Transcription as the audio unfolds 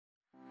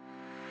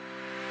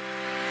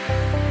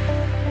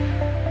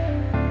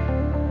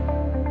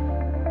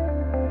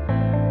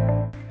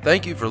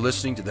Thank you for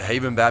listening to the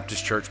Haven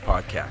Baptist Church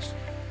podcast.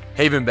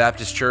 Haven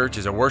Baptist Church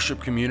is a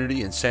worship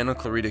community in Santa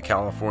Clarita,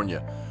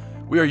 California.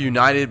 We are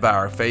united by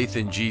our faith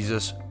in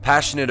Jesus,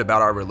 passionate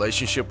about our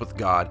relationship with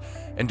God,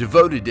 and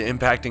devoted to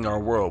impacting our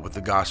world with the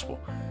gospel.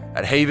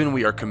 At Haven,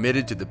 we are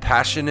committed to the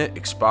passionate,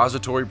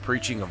 expository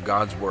preaching of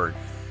God's Word,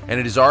 and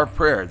it is our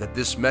prayer that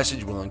this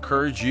message will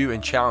encourage you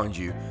and challenge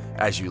you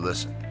as you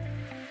listen.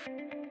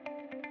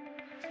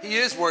 He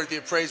is worthy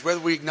of praise, whether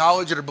we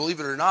acknowledge it or believe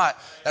it or not.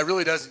 That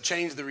really doesn't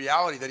change the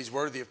reality that he's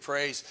worthy of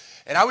praise.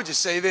 And I would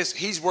just say this,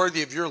 he's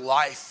worthy of your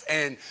life.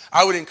 And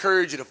I would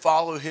encourage you to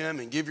follow him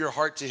and give your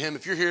heart to him.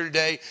 If you're here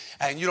today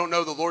and you don't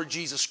know the Lord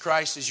Jesus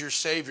Christ as your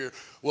Savior,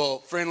 well,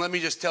 friend, let me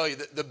just tell you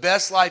that the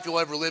best life you'll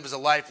ever live is a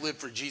life lived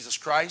for Jesus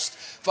Christ,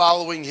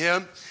 following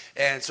him.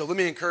 And so let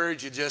me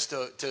encourage you just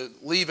to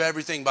leave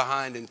everything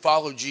behind and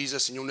follow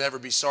Jesus, and you'll never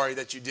be sorry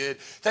that you did.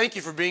 Thank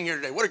you for being here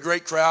today. What a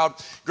great crowd.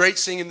 Great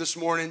singing this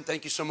morning.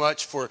 Thank you so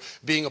much for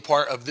being a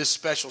part of this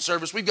special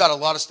service. We've got a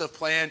lot of stuff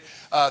planned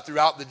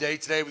throughout the day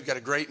today. We've got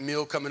a great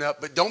meal coming up,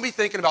 but don't be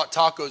thinking about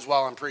tacos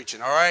while I'm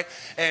preaching, all right?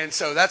 And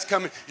so that's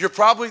coming.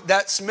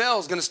 That smell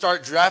is going to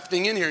start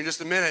drafting in here in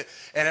just a minute,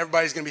 and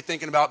everybody's going to be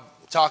thinking about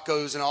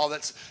tacos and all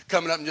that's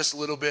coming up in just a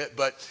little bit.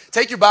 But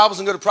take your Bibles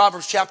and go to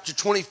Proverbs chapter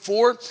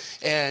 24.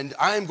 And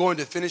I am going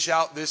to finish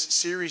out this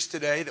series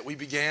today that we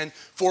began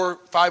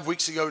 4-5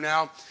 weeks ago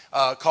now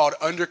called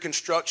Under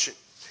Construction.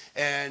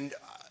 And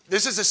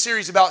this is a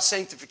series about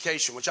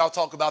sanctification, which I'll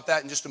talk about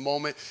that in just a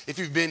moment. If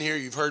you've been here,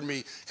 you've heard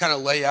me kind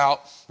of lay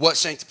out what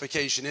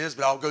sanctification is,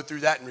 but I'll go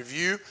through that in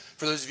review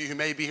for those of you who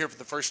may be here for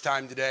the first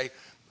time today.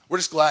 We're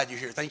just glad you're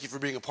here. Thank you for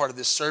being a part of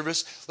this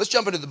service. Let's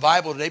jump into the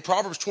Bible today.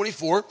 Proverbs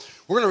 24.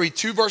 We're going to read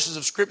 2 verses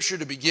of Scripture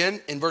to begin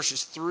in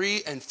verses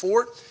 3 and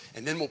 4,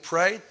 and then we'll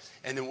pray,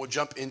 and then we'll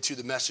jump into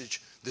the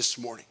message this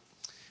morning.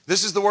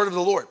 This is the word of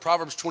the Lord,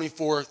 Proverbs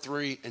 24,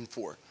 3 and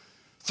 4.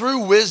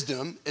 Through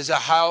wisdom is a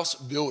house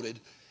builded,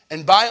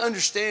 and by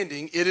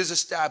understanding it is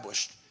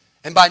established.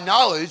 And by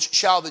knowledge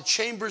shall the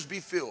chambers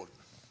be filled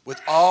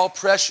with all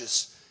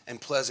precious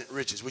and pleasant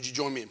riches. Would you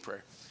join me in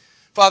prayer?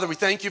 Father, we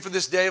thank you for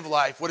this day of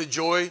life. What a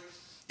joy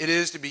it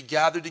is to be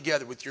gathered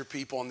together with your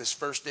people on this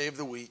first day of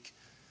the week.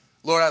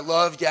 Lord, I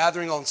love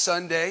gathering on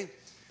Sunday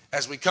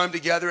as we come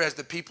together as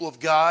the people of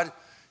God,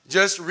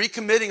 just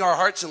recommitting our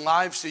hearts and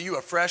lives to you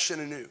afresh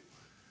and anew.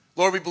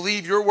 Lord, we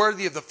believe you're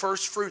worthy of the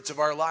first fruits of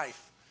our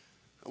life.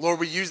 Lord,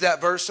 we use that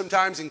verse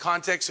sometimes in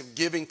context of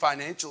giving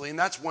financially, and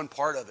that's one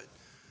part of it.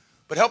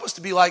 But help us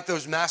to be like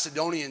those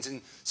Macedonians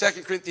in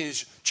 2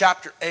 Corinthians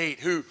chapter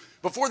 8 who,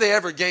 before they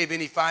ever gave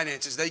any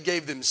finances, they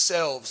gave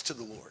themselves to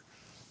the Lord.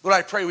 Lord,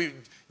 I pray we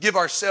give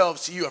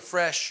ourselves to you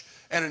afresh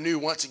and anew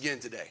once again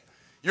today.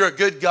 You're a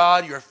good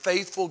God. You're a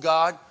faithful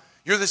God.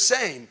 You're the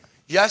same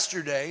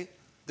yesterday,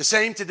 the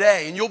same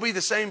today, and you'll be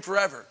the same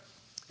forever.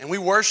 And we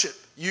worship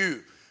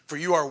you, for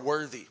you are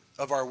worthy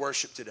of our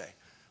worship today.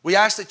 We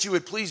ask that you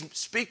would please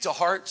speak to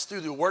hearts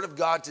through the word of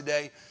God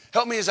today.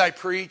 Help me as I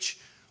preach.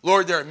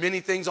 Lord, there are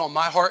many things on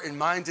my heart and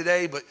mind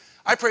today, but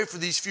I pray for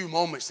these few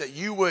moments that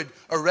you would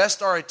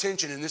arrest our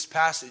attention in this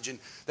passage and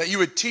that you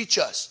would teach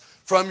us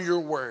from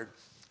your word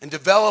and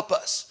develop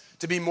us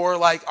to be more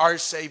like our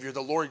Savior, the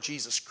Lord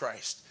Jesus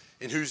Christ,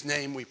 in whose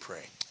name we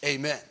pray.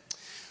 Amen.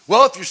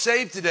 Well, if you're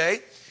saved today,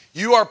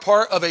 you are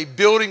part of a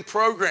building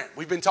program.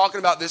 We've been talking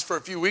about this for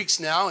a few weeks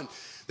now, and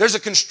there's a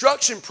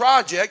construction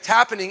project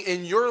happening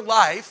in your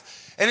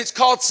life, and it's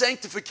called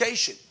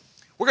sanctification.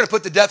 We're going to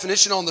put the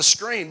definition on the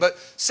screen, but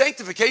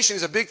sanctification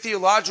is a big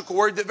theological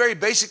word that very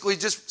basically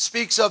just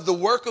speaks of the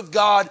work of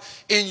God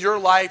in your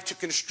life to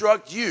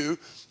construct you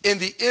in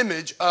the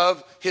image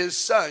of his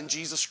Son,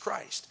 Jesus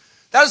Christ.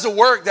 That is a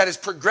work that is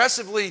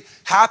progressively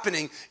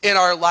happening in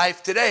our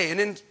life today.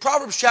 And in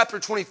Proverbs chapter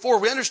 24,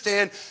 we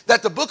understand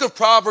that the book of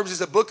Proverbs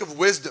is a book of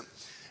wisdom.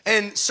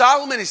 And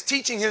Solomon is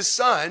teaching his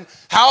son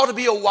how to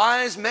be a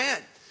wise man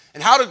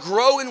and how to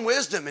grow in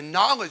wisdom and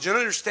knowledge and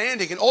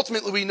understanding. And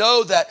ultimately we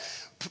know that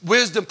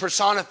wisdom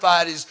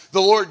personified is the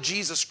Lord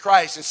Jesus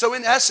Christ. And so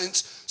in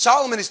essence,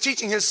 Solomon is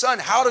teaching his son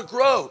how to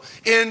grow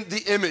in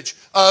the image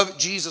of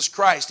Jesus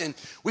Christ. And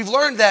we've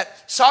learned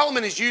that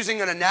Solomon is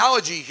using an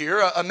analogy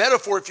here, a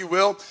metaphor, if you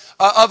will,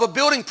 of a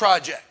building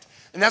project.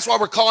 And that's why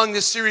we're calling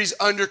this series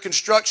Under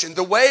Construction.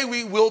 The way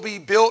we will be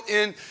built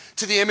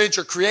into the image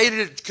or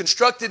created,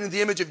 constructed in the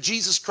image of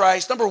Jesus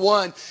Christ, number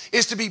one,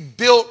 is to be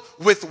built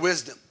with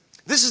wisdom.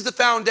 This is the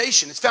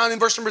foundation. It's found in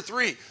verse number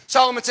 3.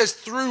 Solomon says,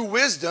 through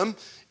wisdom,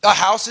 a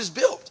house is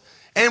built.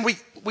 And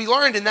we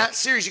learned in that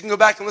series, you can go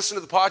back and listen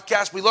to the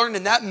podcast, we learned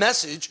in that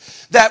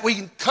message that we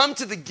can come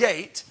to the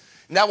gate,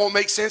 and that won't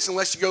make sense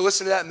unless you go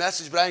listen to that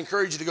message, but I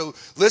encourage you to go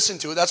listen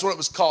to it. That's what it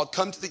was called,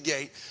 Come to the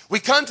Gate. We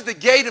come to the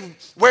gate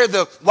of where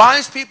the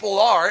wise people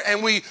are,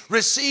 and we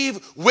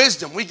receive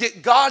wisdom. We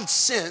get God's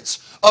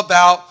sense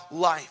about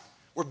life.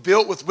 We're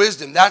built with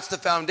wisdom. That's the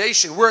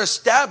foundation. We're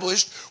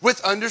established with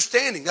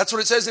understanding. That's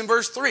what it says in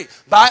verse 3.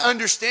 By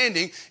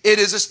understanding, it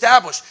is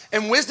established.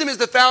 And wisdom is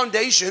the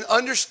foundation.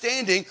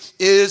 Understanding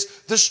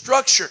is the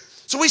structure.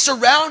 So we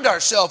surround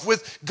ourselves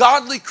with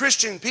godly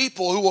Christian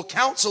people who will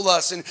counsel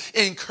us and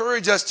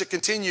encourage us to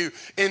continue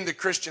in the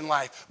Christian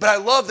life. But I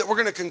love that we're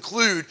going to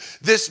conclude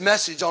this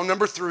message on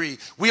number 3.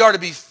 We are to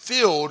be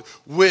filled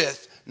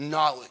with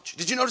knowledge.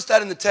 Did you notice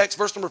that in the text,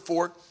 verse number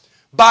 4?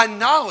 By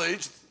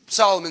knowledge,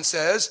 Solomon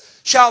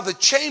says, shall the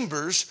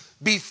chambers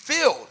be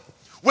filled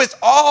with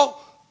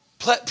all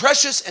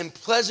precious and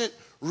pleasant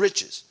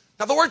riches.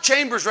 Now, the word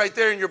chambers right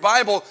there in your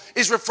Bible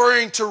is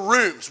referring to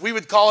rooms. We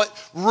would call it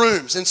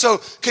rooms. And so,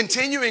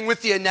 continuing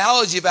with the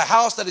analogy of a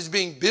house that is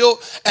being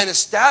built and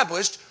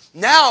established,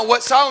 now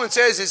what Solomon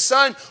says is,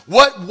 son,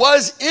 what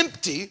was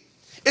empty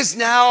is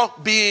now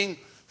being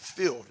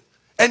filled.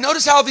 And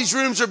notice how these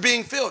rooms are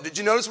being filled. Did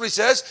you notice what he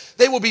says?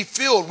 They will be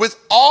filled with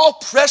all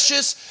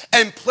precious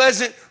and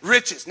pleasant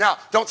riches. Now,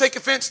 don't take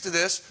offense to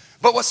this,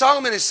 but what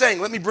Solomon is saying,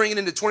 let me bring it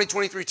into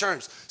 2023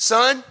 terms.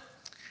 Son,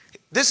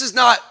 this is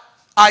not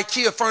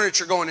IKEA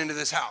furniture going into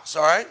this house,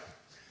 all right?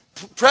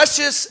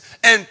 Precious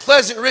and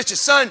pleasant riches.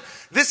 Son,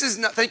 this is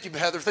not, thank you,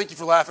 Heather. Thank you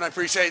for laughing. I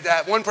appreciate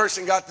that. One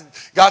person got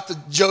the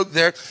joke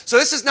there. So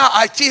this is not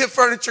IKEA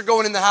furniture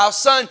going in the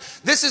house. Son,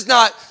 this is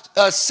not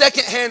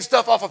secondhand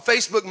stuff off of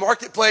Facebook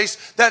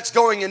Marketplace that's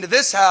going into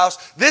this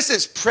house. This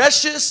is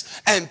precious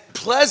and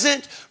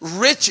pleasant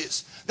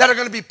riches that are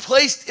going to be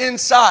placed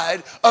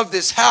inside of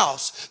this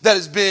house that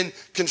has been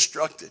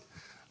constructed.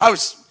 I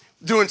was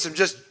doing some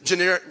just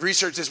generic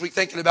research this week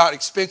thinking about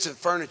expensive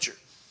furniture.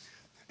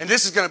 And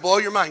this is going to blow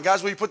your mind.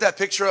 Guys, will you put that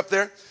picture up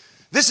there?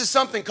 This is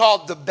something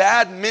called the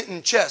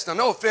badminton chest. Now,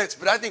 no offense,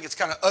 but I think it's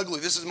kind of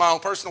ugly. This is my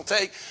own personal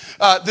take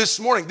this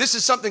morning. This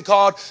is something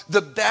called the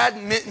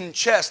badminton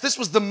chest. This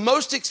was the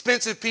most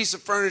expensive piece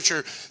of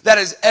furniture that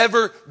has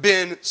ever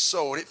been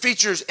sold. It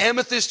features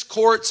amethyst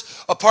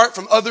quartz apart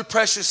from other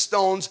precious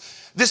stones.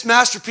 This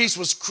masterpiece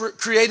was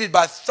created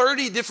by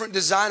 30 different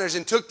designers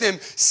and took them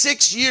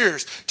 6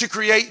 years to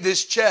create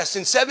this chest. In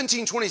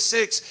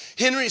 1726,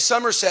 Henry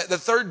Somerset, the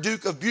third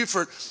Duke of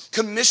Beaufort,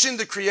 commissioned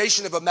the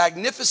creation of a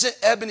magnificent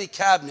ebony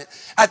cabinet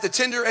at the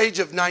tender age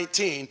of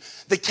 19.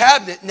 The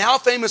cabinet, now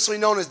famously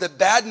known as the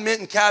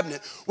Badminton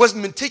Cabinet, was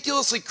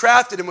meticulously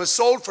crafted and was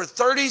sold for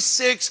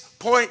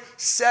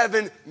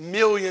 $36.7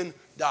 million.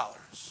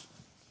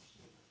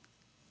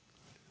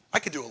 I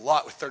could do a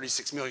lot with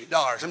 $36 million,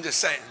 I'm just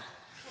saying.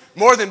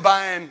 More than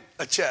buying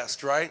a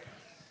chest, right?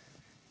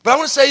 But I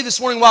want to say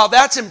this morning, while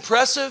that's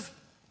impressive,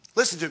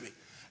 listen to me.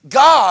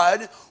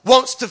 God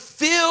wants to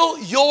fill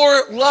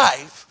your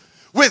life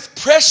with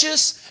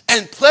precious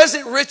and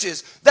pleasant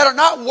riches that are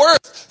not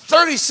worth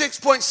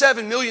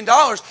 $36.7 million.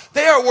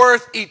 They are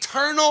worth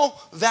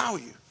eternal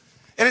value.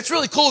 And it's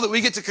really cool that we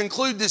get to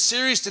conclude this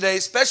series today,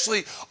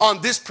 especially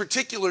on this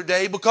particular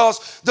day,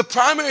 because the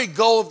primary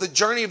goal of the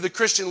journey of the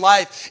Christian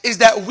life is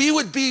that we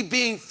would be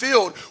being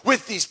filled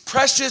with these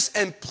precious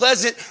and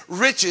pleasant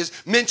riches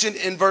mentioned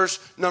in verse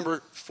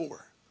number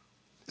 4.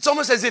 It's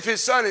almost as if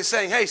his son is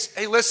saying, hey,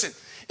 listen,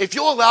 if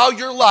you'll allow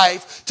your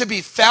life to be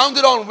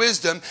founded on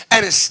wisdom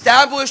and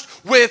established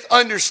with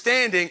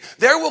understanding,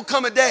 there will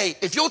come a day,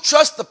 if you'll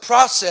trust the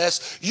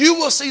process, you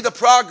will see the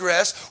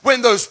progress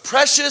when those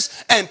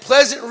precious and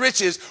pleasant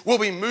riches will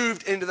be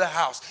moved into the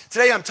house.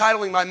 Today I'm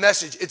titling my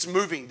message, It's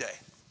Moving Day.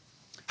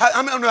 I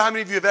don't know how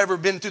many of you have ever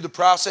been through the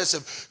process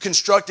of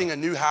constructing a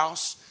new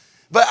house.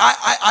 But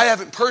I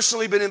haven't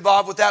personally been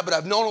involved with that, but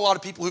I've known a lot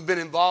of people who've been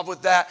involved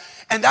with that.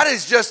 And that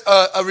is just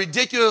a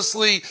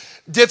ridiculously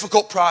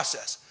difficult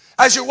process.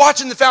 As you're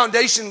watching the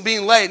foundation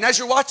being laid, and as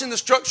you're watching the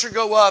structure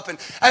go up, and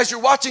as you're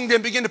watching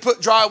them begin to put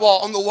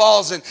drywall on the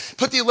walls and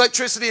put the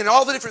electricity and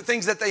all the different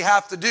things that they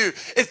have to do,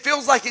 it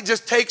feels like it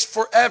just takes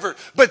forever.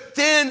 But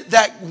then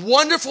that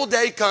wonderful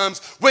day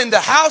comes when the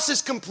house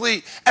is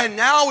complete, and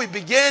now we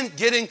begin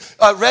getting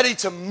ready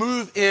to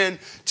move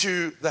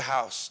into the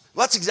house.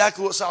 Well, that's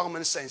exactly what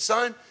Solomon is saying.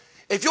 Son,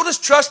 if you'll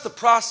just trust the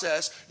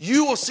process,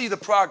 you will see the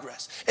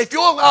progress. If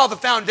you'll allow the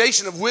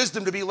foundation of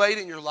wisdom to be laid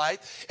in your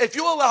life, if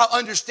you'll allow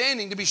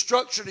understanding to be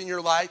structured in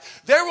your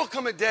life, there will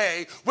come a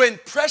day when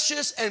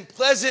precious and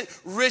pleasant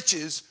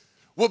riches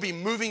will be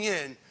moving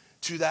in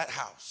to that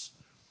house.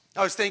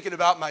 I was thinking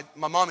about my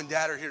mom and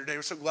dad are here today.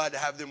 We're so glad to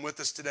have them with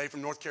us today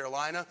from North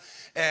Carolina.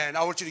 And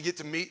I want you to get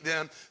to meet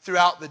them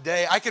throughout the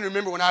day. I can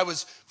remember when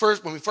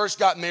we first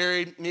got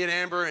married, me and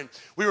Amber, and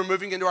we were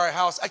moving into our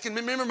house. I can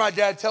remember my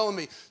dad telling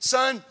me,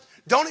 son,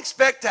 don't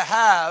expect to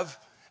have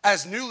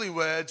as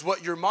newlyweds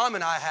what your mom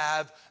and I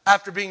have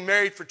after being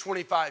married for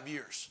 25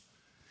 years.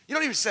 You know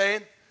what he was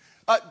saying?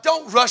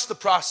 Don't rush the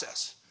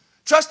process.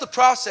 Trust the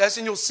process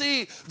and you'll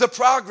see the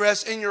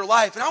progress in your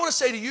life. And I want to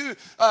say to you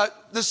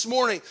this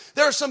morning,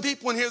 there are some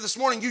people in here this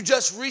morning, you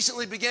just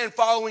recently began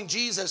following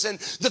Jesus and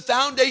the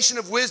foundation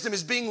of wisdom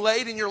is being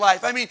laid in your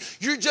life. I mean,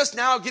 you're just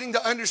now getting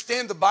to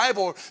understand the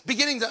Bible,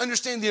 beginning to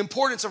understand the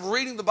importance of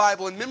reading the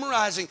Bible and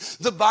memorizing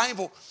the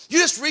Bible. You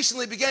just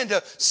recently began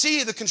to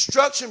see the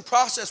construction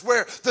process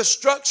where the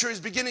structure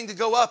is beginning to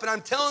go up. And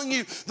I'm telling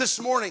you this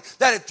morning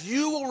that if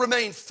you will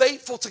remain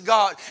faithful to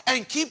God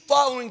and keep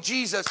following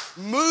Jesus,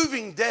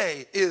 moving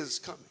day is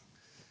coming.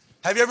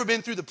 Have you ever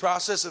been through the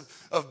process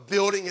of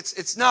building?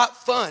 It's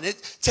not fun.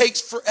 It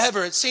takes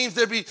forever. It seems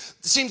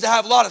to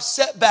have a lot of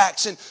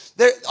setbacks and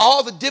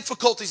all the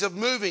difficulties of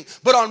moving.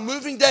 But on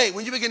moving day,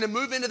 when you begin to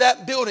move into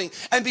that building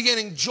and begin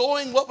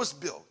enjoying what was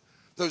built,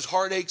 those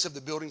heartaches of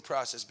the building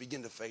process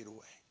begin to fade away.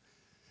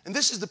 And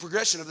this is the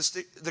progression of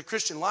the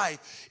Christian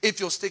life if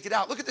you'll stick it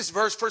out. Look at this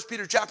verse, 1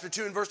 Peter chapter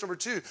 2 and verse number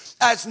 2.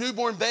 As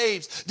newborn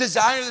babes,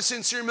 desire the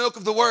sincere milk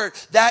of the word,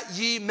 that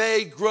ye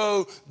may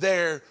grow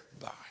thereby.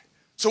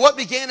 So what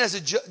began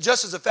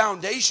just as a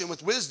foundation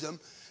with wisdom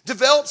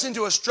develops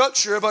into a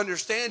structure of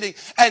understanding.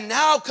 And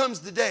now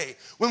comes the day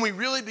when we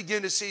really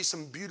begin to see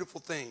some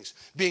beautiful things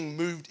being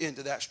moved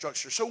into that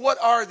structure. So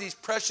what are these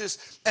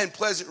precious and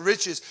pleasant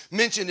riches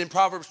mentioned in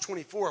Proverbs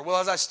 24? Well,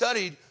 as I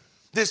studied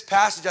this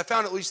passage, I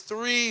found at least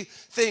 3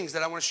 things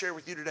that I want to share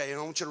with you today. And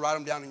I want you to write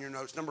them down in your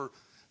notes. Number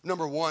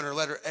 1, or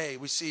letter A,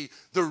 we see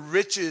the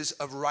riches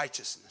of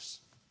righteousness.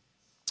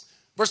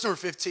 Verse number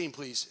 15,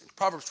 please.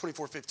 Proverbs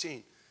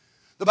 24:15.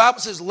 The Bible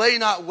says, lay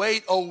not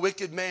wait, O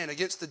wicked man,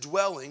 against the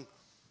dwelling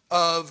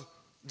of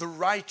the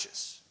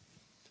righteous.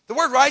 The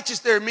word righteous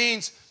there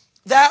means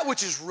that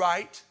which is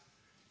right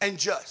and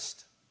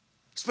just.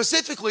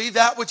 Specifically,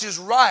 that which is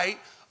right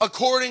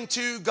according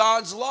to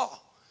God's law.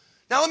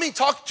 Now, let me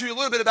talk to you a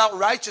little bit about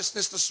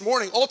righteousness this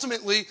morning.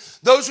 Ultimately,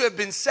 those who have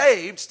been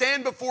saved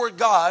stand before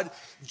God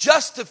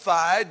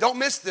justified, don't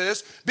miss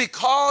this,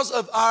 because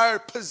of our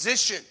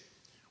position.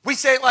 We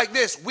say it like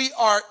this: we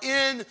are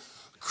in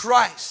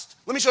Christ.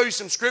 Let me show you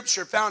some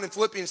scripture found in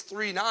Philippians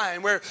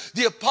 3:9, where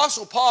the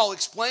Apostle Paul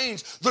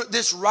explains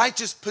this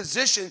righteous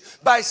position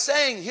by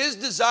saying his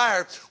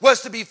desire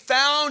was to be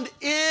found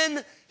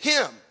in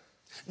him.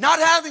 Not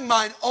having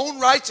mine own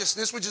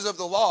righteousness, which is of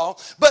the law,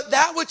 but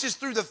that which is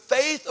through the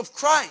faith of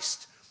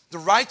Christ, the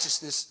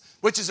righteousness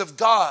which is of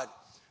God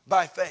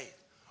by faith.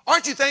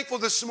 Aren't you thankful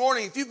this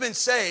morning? If you've been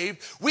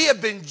saved, we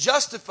have been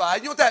justified.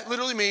 You know what that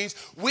literally means?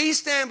 We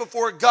stand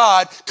before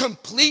God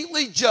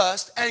completely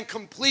just and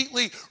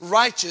completely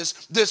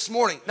righteous this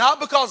morning.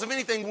 Not because of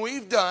anything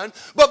we've done,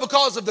 but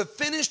because of the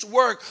finished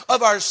work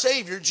of our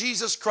Savior,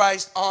 Jesus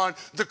Christ, on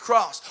the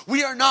cross.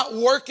 We are not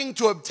working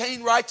to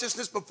obtain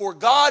righteousness before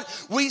God.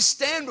 We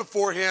stand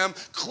before Him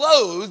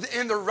clothed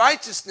in the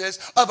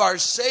righteousness of our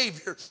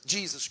Savior,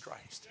 Jesus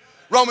Christ.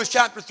 Romans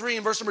chapter 3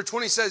 and verse number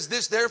 20 says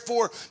this: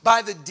 therefore,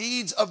 by the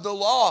deeds of the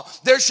law,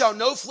 there shall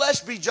no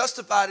flesh be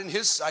justified in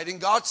his sight, in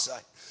God's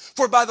sight.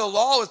 For by the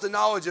law is the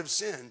knowledge of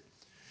sin.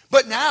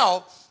 But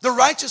now, the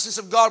righteousness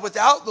of God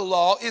without the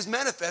law is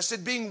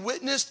manifested, being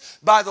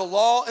witnessed by the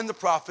law and the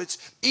prophets,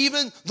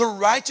 even the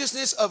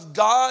righteousness of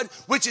God,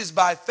 which is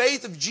by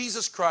faith of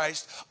Jesus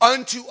Christ,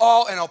 unto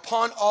all and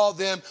upon all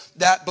them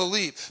that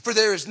believe. For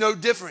there is no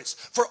difference,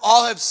 for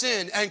all have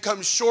sinned and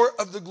come short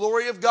of the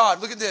glory of God.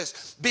 Look at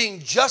this: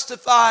 being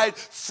justified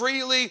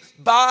freely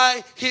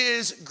by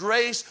His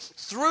grace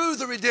through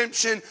the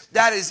redemption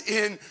that is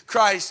in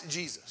Christ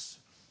Jesus.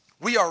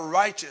 We are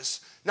righteous,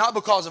 not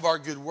because of our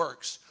good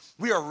works.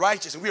 We are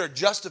righteous and we are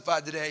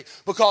justified today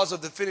because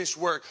of the finished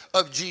work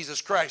of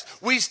Jesus Christ.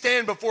 We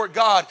stand before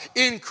God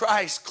in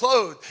Christ,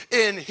 clothed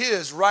in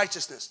His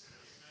righteousness.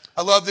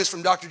 I love this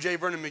from Dr. J.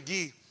 Vernon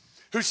McGee,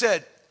 who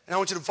said, and I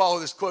want you to follow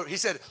this quote. He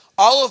said,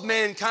 all of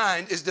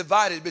mankind is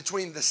divided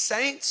between the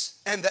saints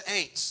and the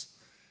ain'ts.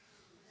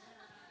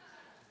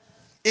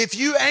 If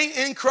you ain't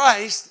in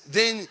Christ,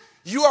 then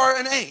you are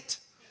an ain't.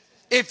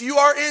 If you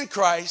are in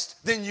Christ,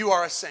 then you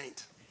are a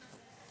saint.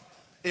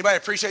 Anybody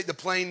appreciate the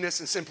plainness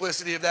and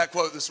simplicity of that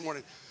quote this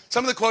morning?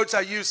 Some of the quotes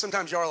I use,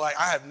 sometimes y'all are like,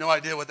 I have no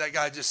idea what that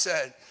guy just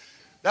said.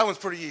 That one's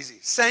pretty easy.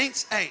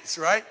 Saints, ain'ts,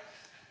 right?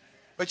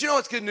 But you know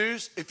what's good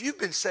news? If you've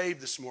been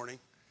saved this morning,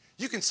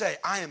 you can say,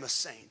 I am a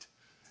saint.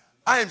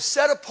 I am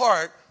set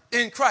apart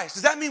in Christ.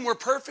 Does that mean we're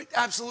perfect?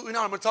 Absolutely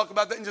not. I'm going to talk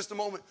about that in just a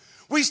moment.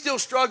 We still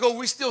struggle.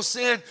 We still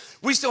sin.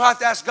 We still have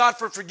to ask God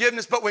for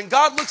forgiveness. But when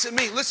God looks at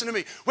me, listen to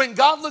me. When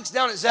God looks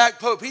down at Zach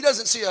Pope, He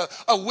doesn't see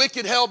a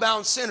wicked,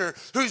 hell-bound sinner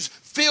who's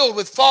filled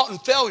with fault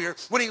and failure.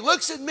 When He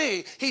looks at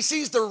me, He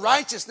sees the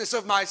righteousness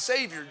of my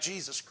Savior,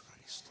 Jesus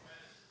Christ.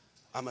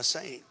 I'm a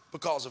saint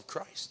because of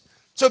Christ.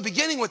 So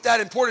beginning with that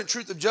important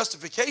truth of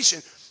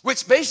justification,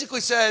 which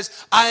basically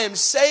says, I am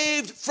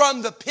saved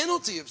from the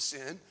penalty of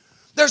sin,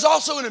 there's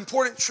also an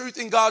important truth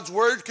in God's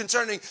word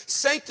concerning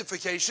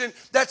sanctification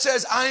that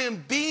says I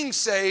am being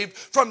saved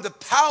from the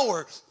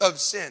power of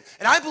sin.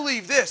 And I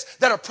believe this,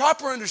 that a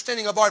proper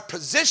understanding of our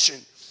position,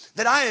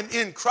 that I am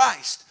in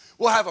Christ,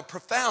 will have a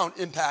profound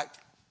impact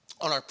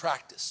on our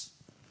practice.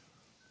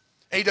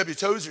 A.W.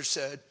 Tozer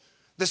said,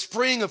 the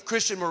spring of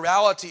Christian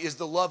morality is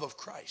the love of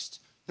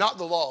Christ, not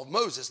the law of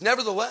Moses.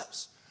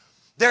 Nevertheless,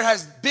 there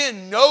has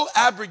been no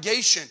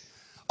abrogation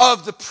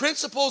of the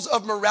principles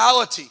of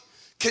morality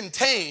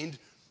contained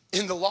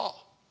in the law.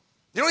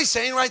 You know what he's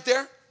saying right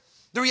there?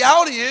 The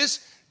reality is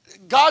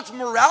God's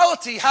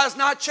morality has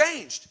not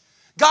changed.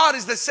 God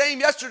is the same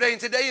yesterday and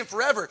today and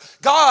forever.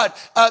 God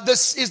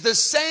is the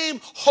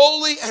same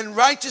holy and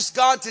righteous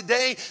God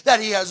today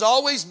that He has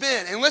always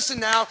been. And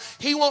listen now,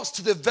 He wants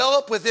to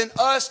develop within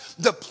us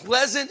the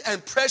pleasant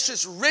and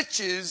precious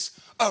riches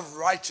of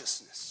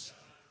righteousness.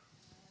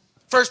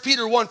 1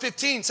 Peter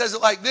 1:15 says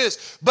it like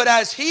this, but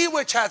as he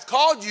which hath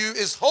called you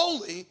is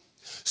holy,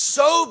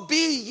 so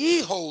be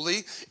ye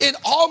holy in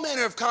all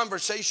manner of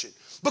conversation.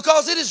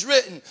 Because it is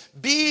written,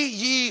 be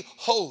ye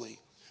holy,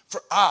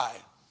 for I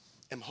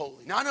am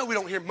holy. Now, I know we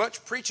don't hear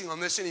much preaching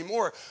on this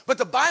anymore, but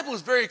the Bible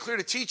is very clear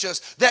to teach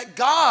us that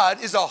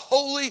God is a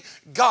holy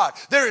God.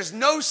 There is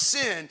no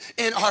sin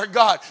in our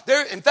God.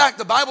 In fact,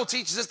 the Bible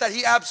teaches us that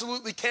he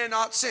absolutely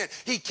cannot sin.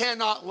 He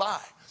cannot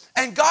lie.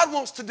 And God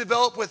wants to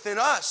develop within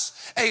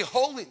us a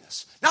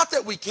holiness. Not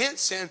that we can't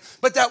sin,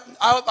 but that,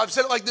 I've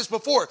said it like this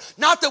before,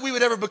 not that we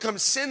would ever become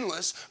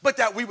sinless, but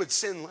that we would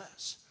sin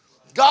less.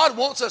 God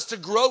wants us to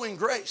grow in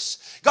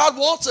grace. God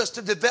wants us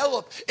to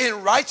develop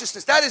in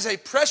righteousness. That is a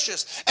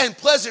precious and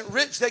pleasant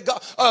riches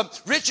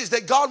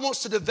that God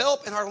wants to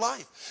develop in our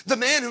life. The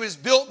man who is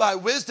built by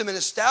wisdom and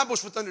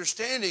established with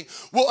understanding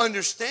will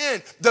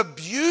understand the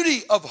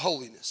beauty of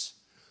holiness.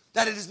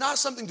 That it is not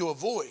something to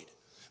avoid,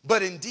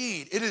 but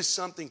indeed it is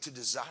something to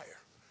desire.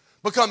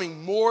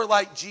 Becoming more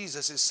like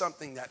Jesus is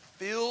something that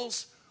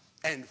fills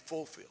and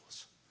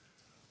fulfills.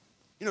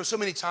 You know, so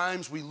many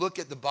times we look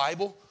at the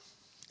Bible,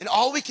 and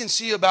all we can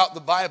see about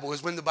the Bible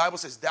is when the Bible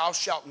says, thou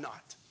shalt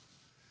not.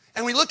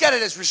 And we look at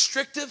it as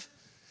restrictive.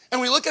 And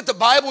we look at the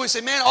Bible and we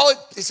say, man,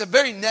 it's a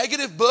very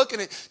negative book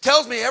and it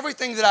tells me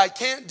everything that I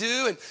can't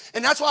do.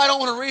 And that's why I don't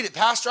want to read it,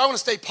 Pastor. I want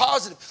to stay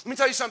positive. Let me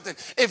tell you something.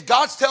 If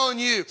God's telling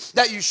you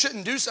that you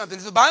shouldn't do something,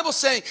 if the Bible's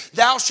saying,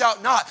 thou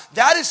shalt not,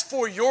 that is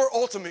for your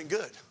ultimate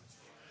good.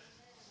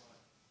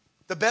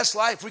 The best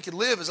life we could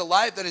live is a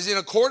life that is in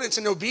accordance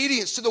and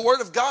obedience to the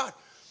Word of God.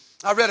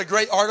 I read a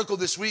great article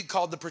this week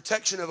called The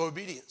Protection of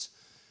Obedience.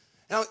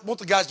 Now, I want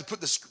the guys to put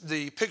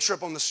the picture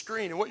up on the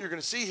screen. And what you're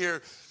going to see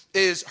here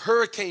is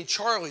Hurricane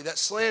Charlie that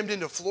slammed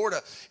into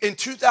Florida in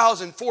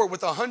 2004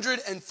 with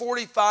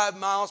 145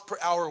 miles per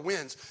hour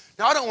winds.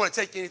 Now, I don't want to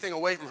take anything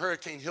away from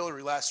Hurricane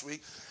Hillary last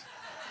week.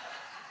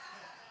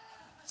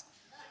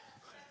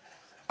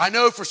 I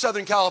know for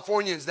Southern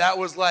Californians, that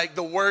was like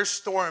the worst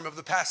storm of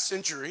the past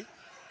century.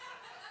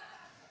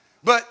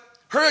 But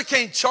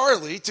Hurricane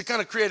Charlie, to kind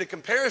of create a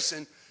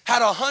comparison,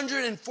 had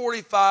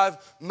 145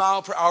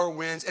 mile per hour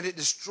winds, and it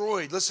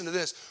destroyed, listen to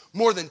this,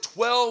 more than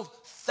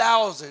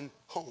 12,000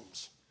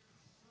 homes.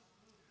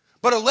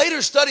 But a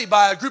later study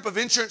by a group of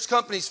insurance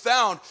companies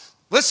found,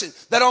 listen,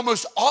 that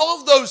almost all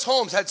of those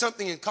homes had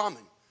something in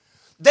common.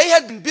 They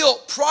had been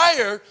built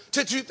prior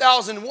to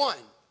 2001.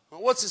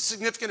 Well, what's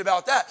significant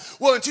about that?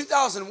 Well, in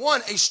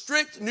 2001, a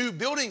strict new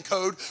building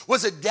code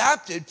was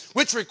adapted,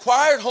 which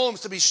required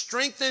homes to be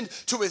strengthened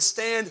to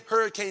withstand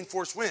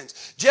hurricane-force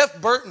winds. Jeff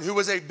Burton, who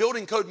was a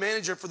building code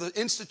manager for the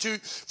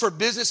Institute for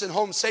Business and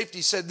Home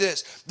Safety, said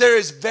this: there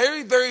is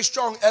very, very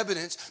strong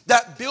evidence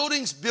that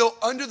buildings built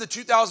under the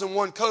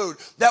 2001 code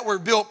that were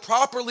built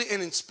properly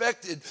and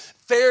inspected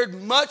fared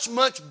much,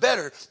 much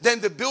better than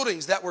the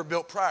buildings that were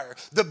built prior.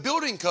 The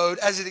building code,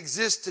 as it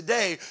exists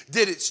today,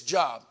 did its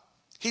job.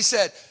 He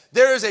said,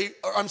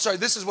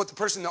 this is what the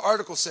person in the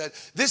article said.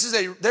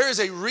 There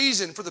is a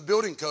reason for the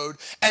building code,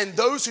 and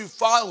those who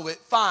follow it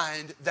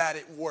find that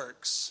it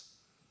works.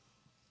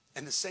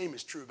 And the same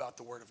is true about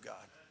the Word of God.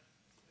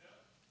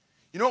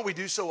 You know what we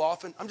do so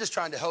often? I'm just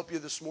trying to help you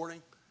this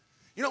morning.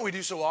 You know what we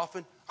do so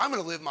often? I'm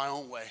going to live my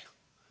own way.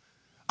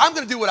 I'm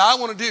going to do what I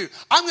want to do.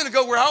 I'm going to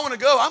go where I want to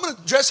go. I'm going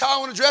to dress how I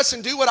want to dress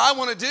and do what I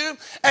want to do.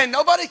 And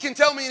nobody can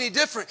tell me any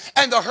different.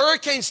 And the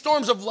hurricane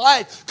storms of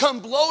life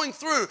come blowing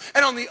through.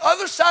 And on the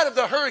other side of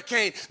the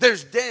hurricane,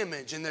 there's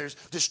damage and there's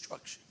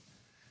destruction.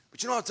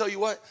 But you know, I'll tell you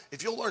what,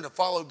 if you'll learn to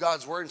follow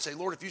God's word and say,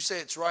 Lord, if you say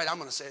it's right, I'm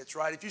going to say it's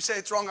right. If you say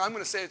it's wrong, I'm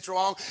going to say it's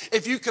wrong.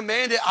 If you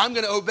command it, I'm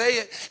going to obey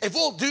it. If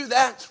we'll do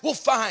that, we'll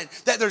find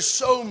that there's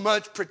so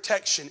much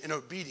protection and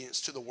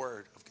obedience to the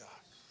word of God.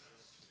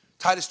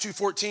 Titus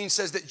 2:14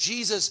 says that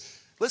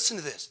Jesus, listen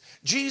to this,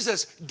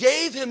 Jesus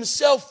gave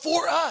himself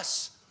for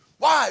us.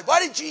 Why? Why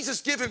did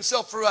Jesus give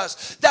himself for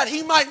us? That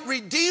he might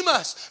redeem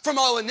us from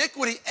all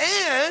iniquity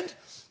and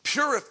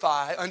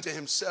purify unto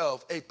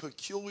himself a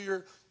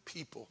peculiar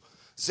people,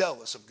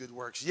 zealous of good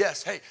works.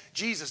 Yes, hey,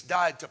 Jesus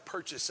died to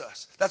purchase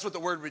us. That's what the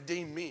word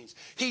redeem means.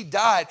 He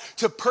died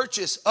to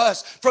purchase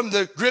us from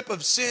the grip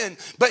of sin,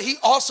 but he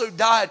also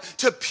died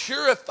to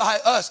purify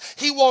us.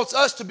 He wants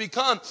us to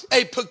become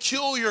a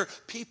peculiar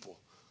people.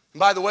 And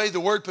by the way, the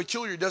word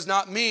peculiar does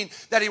not mean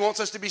that he wants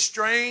us to be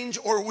strange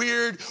or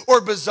weird or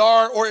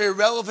bizarre or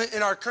irrelevant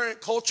in our current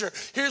culture.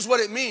 Here's what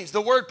it means.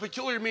 The word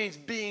peculiar means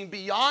being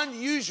beyond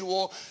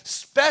usual,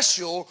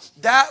 special,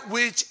 that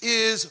which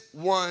is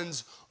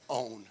one's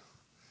own.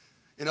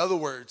 In other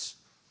words,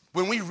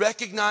 when we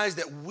recognize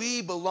that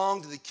we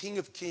belong to the King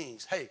of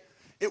Kings, hey,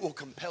 it will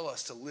compel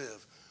us to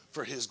live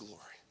for his glory.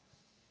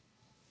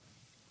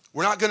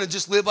 We're not going to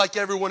just live like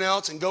everyone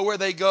else and go where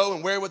they go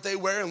and wear what they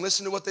wear and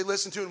listen to what they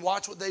listen to and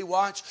watch what they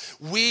watch.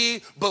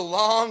 We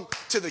belong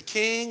to the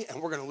King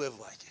and we're going to live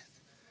like it.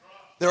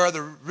 There are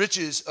the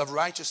riches of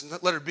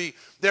righteousness. Letter B,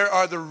 there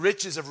are the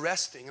riches of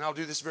resting. And I'll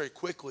do this very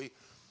quickly.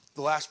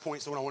 The last point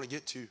is the one I want to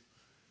get to.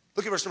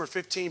 Look at verse number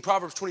 15,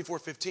 Proverbs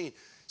 24:15.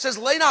 It says,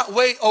 lay not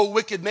wait, O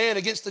wicked man,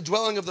 against the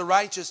dwelling of the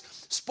righteous.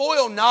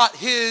 Spoil not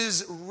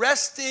his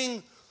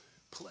resting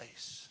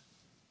place.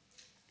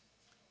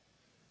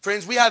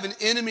 Friends, we have an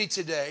enemy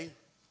today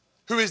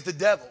who is the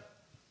devil,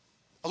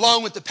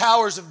 along with the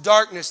powers of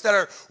darkness that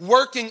are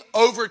working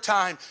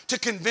overtime to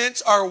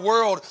convince our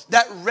world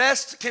that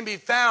rest can be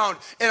found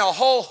in a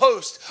whole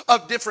host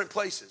of different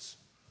places.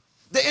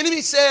 The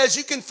enemy says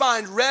you can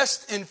find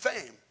rest in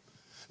fame.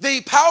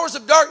 The powers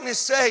of darkness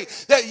say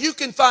that you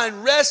can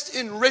find rest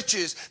in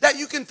riches, that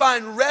you can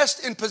find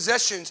rest in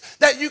possessions,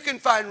 that you can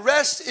find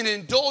rest in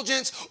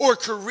indulgence or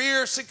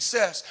career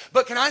success.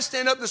 But can I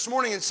stand up this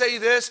morning and say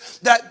this,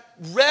 that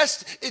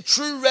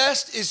true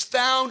rest is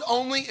found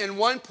only in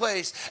one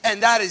place,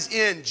 and that is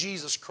in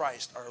Jesus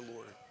Christ our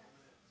Lord.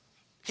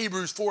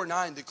 Hebrews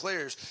 4:9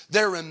 declares,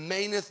 there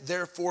remaineth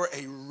therefore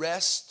a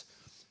rest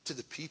to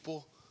the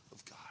people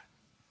of God.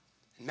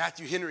 And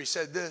Matthew Henry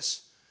said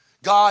this,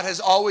 God has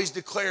always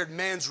declared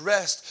man's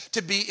rest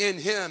to be in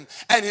him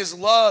and his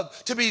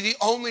love to be the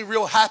only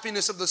real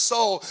happiness of the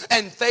soul,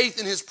 and faith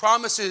in his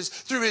promises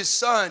through his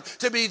Son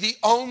to be the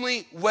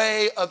only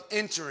way of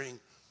entering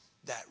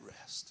that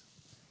rest.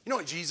 You know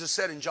what Jesus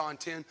said in John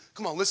 10?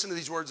 Come on, listen to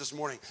these words this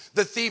morning.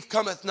 The thief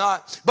cometh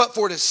not but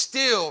for to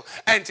steal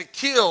and to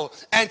kill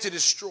and to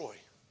destroy.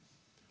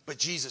 But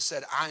Jesus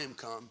said, I am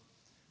come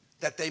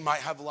that they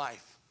might have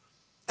life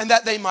and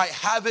that they might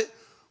have it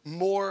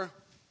more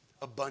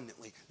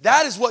abundantly.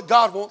 That is what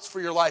God wants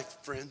for your life,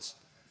 friends.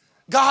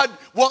 God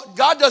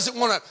doesn't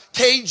want to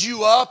cage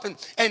you up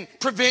and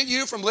prevent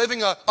you from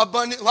living an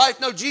abundant life.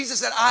 No, Jesus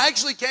said, I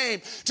actually came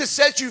to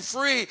set you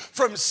free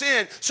from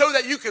sin so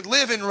that you could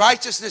live in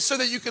righteousness, so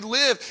that you could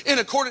live in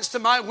accordance to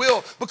my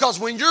will. Because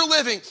when you're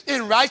living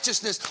in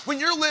righteousness, when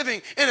you're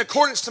living in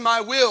accordance to my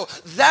will,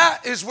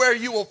 that is where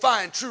you will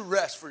find true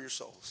rest for your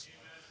souls.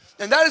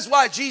 And that is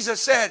why Jesus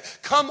said,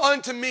 come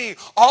unto me,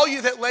 all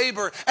you that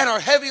labor and are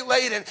heavy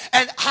laden,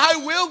 and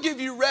I will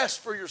give you rest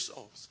for your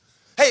souls.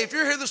 Hey, if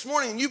you're here this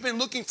morning and you've been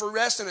looking for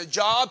rest in a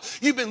job,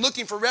 you've been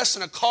looking for rest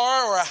in a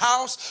car or a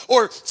house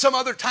or some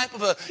other type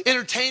of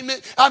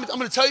entertainment, I'm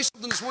going to tell you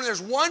something this morning.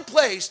 There's one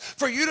place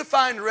for you to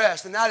find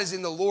rest, and that is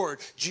in the Lord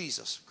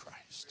Jesus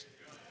Christ.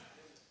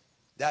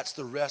 That's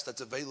the rest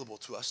that's available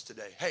to us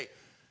today. Hey,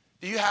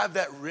 do you have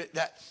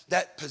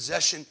that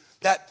possession,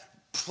 that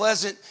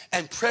pleasant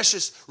and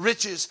precious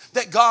riches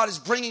that God is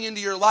bringing into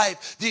your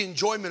life, the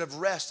enjoyment of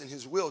rest in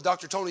his will?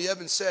 Dr. Tony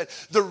Evans said,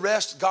 the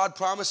rest God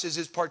promises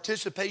is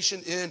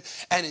participation in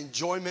and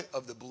enjoyment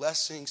of the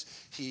blessings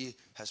he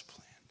has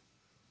planned.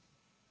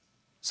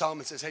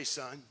 Solomon says, hey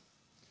son,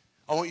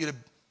 I want you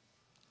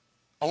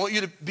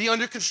to be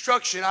under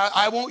construction.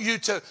 I want you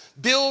to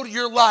build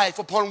your life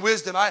upon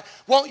wisdom. I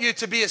want you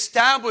to be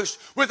established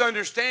with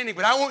understanding,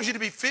 but I want you to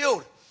be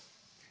filled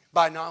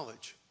by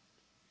knowledge.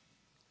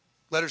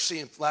 Letter C,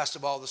 and last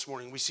of all this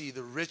morning, we see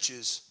the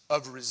riches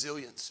of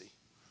resiliency.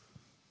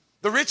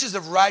 The riches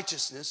of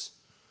righteousness,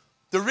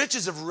 the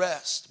riches of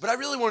rest. But I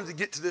really wanted to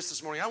get to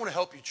this morning. I want to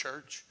help you,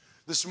 church,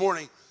 this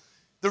morning.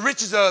 The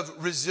riches of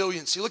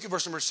resiliency. Look at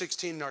verse number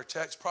 16 in our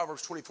text,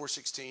 Proverbs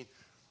 24:16.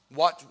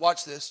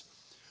 Watch this.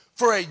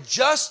 For a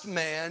just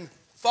man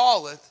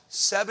falleth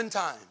 7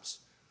 times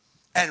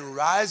and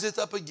riseth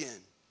up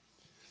again,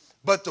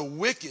 but the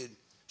wicked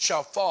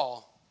shall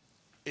fall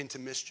into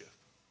mischief.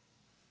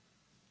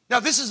 Now,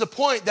 this is a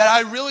point that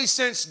I really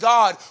sense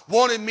God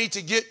wanted me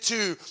to get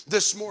to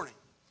this morning.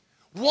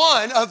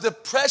 One of the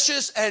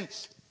precious and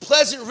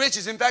pleasant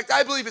riches, in fact,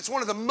 I believe it's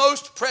one of the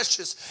most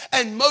precious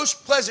and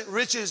most pleasant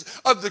riches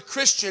of the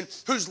Christian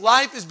whose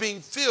life is being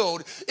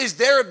filled, is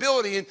their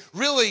ability and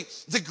really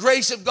the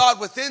grace of God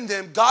within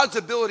them, God's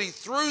ability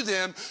through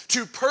them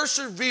to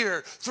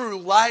persevere through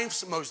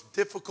life's most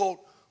difficult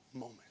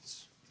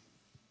moments.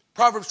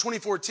 Proverbs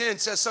 24:10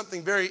 says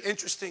something very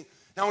interesting.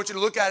 Now I want you to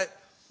look at it.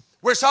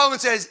 Where Solomon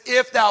says,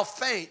 if thou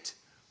faint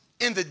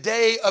in the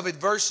day of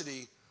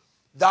adversity,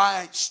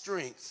 thy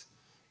strength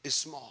is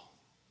small.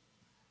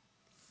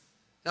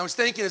 Now I was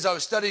thinking as I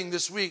was studying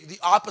this week, the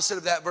opposite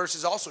of that verse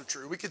is also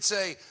true. We could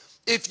say,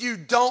 if you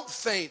don't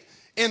faint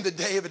in the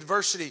day of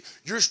adversity,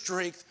 your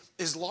strength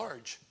is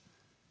large.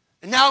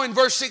 And now in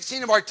verse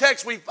 16 of our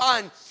text, we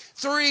find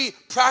 3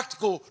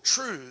 practical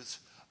truths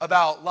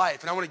about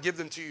life. And I want to give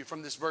them to you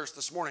from this verse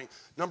this morning.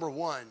 Number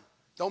 1,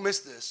 don't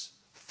miss this.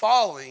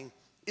 Falling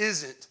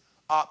isn't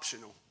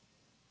optional.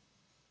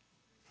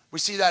 We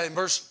see that in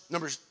verse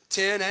number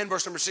 10 and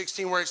verse number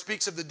 16 where it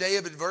speaks of the day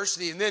of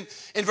adversity. And then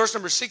in verse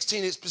number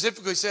 16 it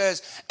specifically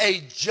says,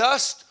 a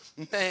just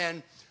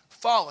man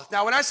falleth.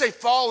 Now when I say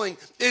falling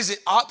isn't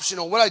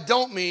optional, what I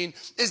don't mean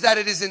is that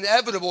it is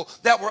inevitable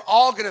that we're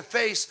all going to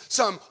face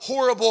some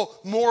horrible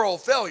moral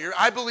failure.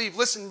 I believe,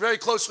 listen very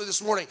closely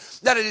this morning,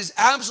 that it is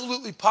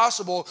absolutely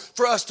possible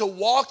for us to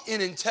walk in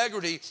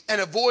integrity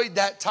and avoid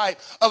that type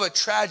of a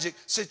tragic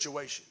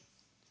situation.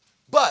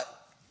 But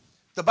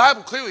the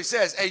Bible clearly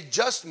says a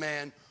just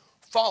man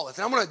falleth.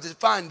 And I'm going to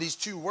define these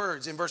 2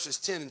 words in verses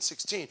 10 and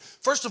 16.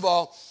 First of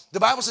all, the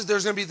Bible says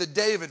there's going to be the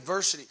day of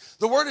adversity.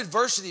 The word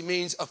adversity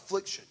means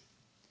affliction.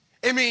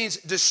 It means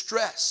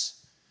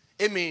distress.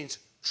 It means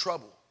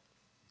trouble.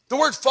 The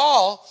word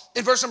fall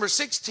in verse number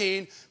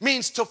 16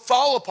 means to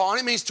fall upon.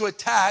 It means to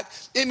attack.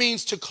 It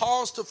means to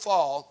cause to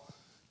fall,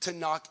 to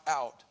knock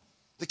out.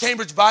 The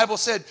Cambridge Bible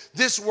said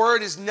this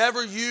word is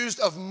never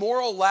used of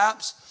moral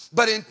lapse,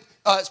 but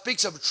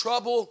speaks of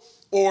trouble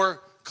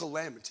or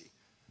calamity.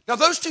 Now,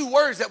 those two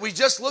words that we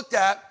just looked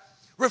at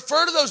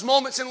refer to those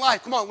moments in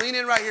life. Come on, lean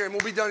in right here and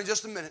we'll be done in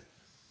just a minute.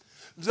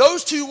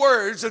 Those two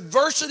words,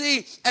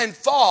 adversity and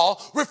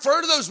fall, refer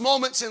to those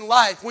moments in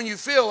life when you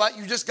feel like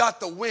you just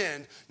got the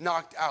wind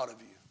knocked out of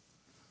you.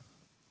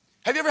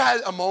 Have you ever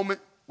had a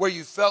moment where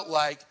you felt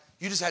like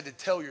you just had to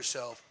tell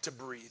yourself to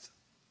breathe?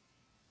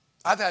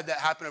 I've had that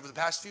happen over the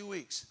past few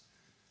weeks.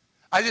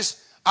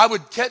 I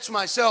would catch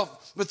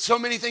myself with so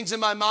many things in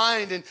my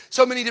mind and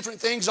so many different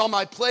things on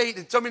my plate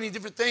and so many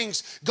different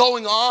things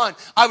going on.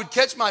 I would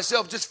catch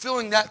myself just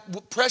feeling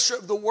that pressure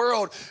of the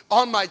world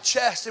on my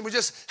chest and would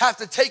just have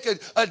to take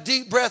a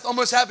deep breath,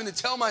 almost having to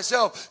tell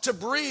myself to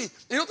breathe.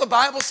 You know what the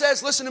Bible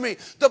says? Listen to me.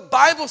 The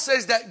Bible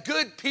says that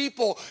good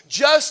people,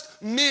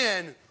 just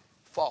men,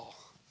 fall.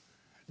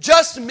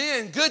 Just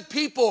men, good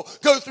people,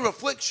 go through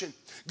affliction.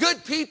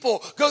 Good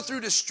people go through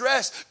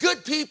distress.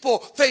 Good people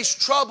face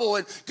trouble.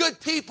 And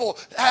good people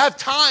have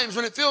times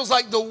when it feels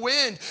like the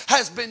wind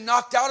has been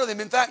knocked out of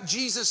them. In fact,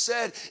 Jesus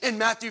said in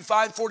Matthew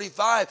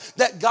 5:45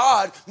 that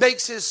God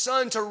makes his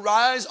sun to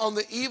rise on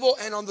the evil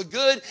and on the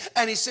good,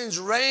 and he sends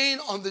rain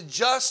on the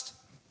just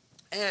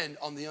and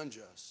on the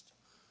unjust.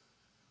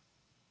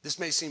 This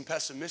may seem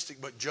pessimistic,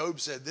 but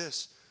Job said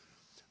this: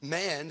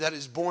 man that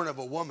is born of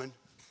a woman.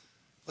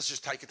 Let's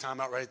just take a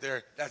time out right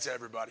there. That's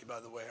everybody,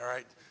 by the way, all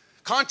right?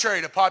 Contrary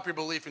to popular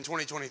belief in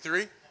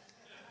 2023,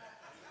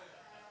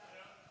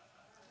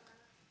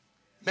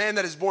 man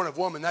that is born of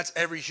woman, that's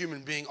every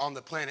human being on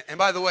the planet. And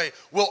by the way,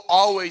 will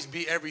always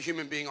be every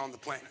human being on the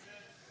planet.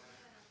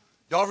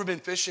 Y'all ever been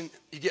fishing?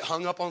 You get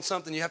hung up on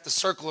something, you have to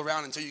circle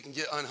around until you can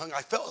get unhung.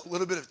 I felt a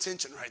little bit of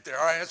tension right there.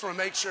 All right, I just want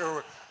to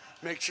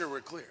make sure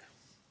we're clear.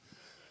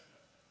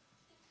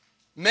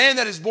 Man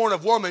that is born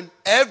of woman,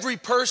 every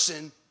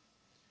person,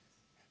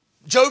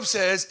 Job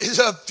says, is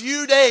a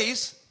few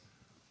days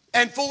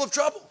and full of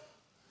trouble.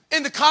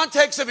 In the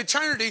context of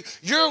eternity,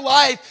 your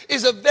life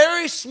is a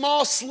very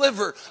small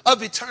sliver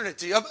of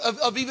eternity,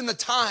 of even the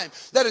time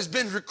that has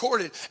been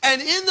recorded.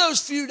 And in those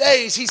few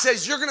days, he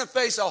says, you're going to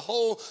face a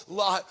whole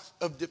lot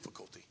of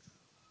difficulty.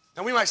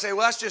 Now we might say,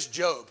 well, that's just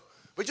Job.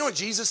 But you know what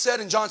Jesus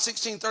said in John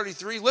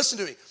 16:33? Listen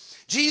to me.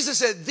 Jesus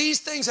said, these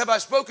things have I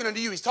spoken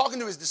unto you. He's talking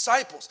to his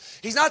disciples.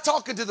 He's not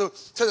talking to the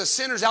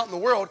sinners out in the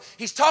world.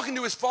 He's talking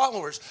to his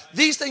followers.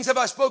 These things have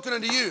I spoken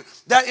unto you,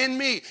 that in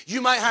me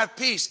you might have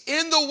peace.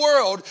 In the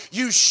world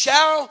you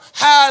shall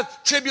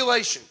have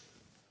tribulation.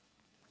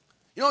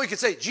 You know, we could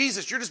say,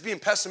 Jesus, you're just being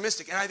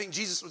pessimistic. And I think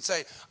Jesus would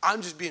say,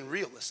 I'm just being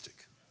realistic.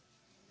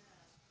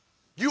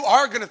 You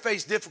are going to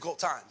face difficult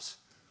times.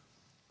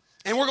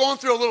 And we're going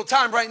through a little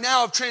time right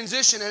now of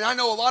transition, and I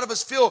know a lot of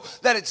us feel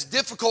that it's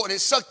difficult and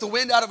it's sucked the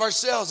wind out of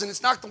ourselves and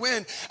it's knocked the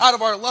wind out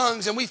of our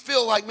lungs, and we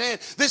feel like, man,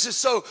 this is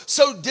so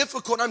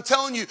difficult. I'm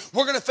telling you,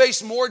 we're going to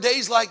face more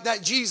days like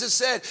that. Jesus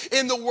said,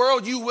 in the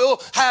world you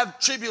will have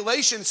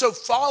tribulation, so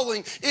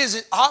falling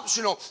isn't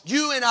optional.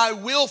 You and I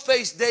will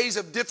face days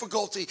of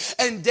difficulty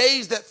and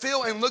days that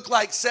feel and look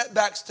like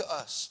setbacks to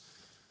us.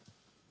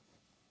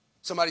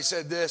 Somebody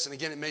said this, and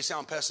again, it may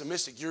sound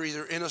pessimistic. You're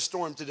either in a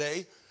storm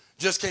today,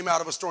 just came out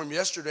of a storm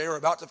yesterday, or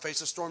about to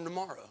face a storm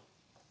tomorrow.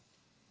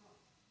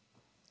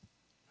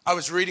 I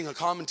was reading a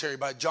commentary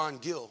by John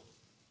Gill.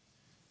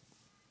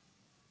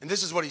 And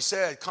this is what he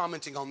said,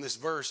 commenting on this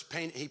verse.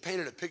 He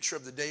painted a picture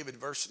of the day of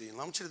adversity. And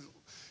I want you to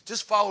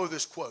just follow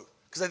this quote,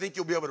 because I think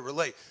you'll be able to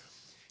relate.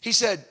 He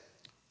said,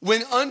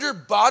 when under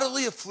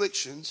bodily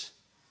afflictions,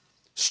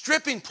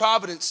 stripping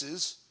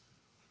providences,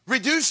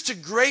 reduced to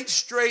great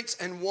straits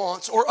and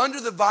wants, or under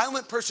the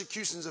violent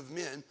persecutions of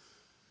men,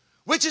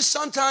 which is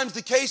sometimes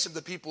the case of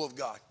the people of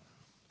God,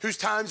 whose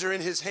times are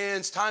in his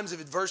hands, times of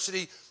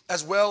adversity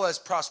as well as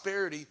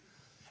prosperity,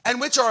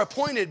 and which are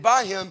appointed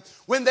by him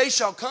when they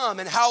shall come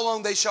and how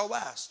long they shall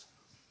last,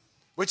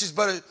 which is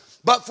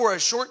but for a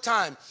short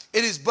time.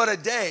 It is but a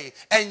day,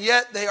 and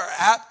yet they are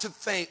apt to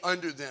faint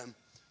under them,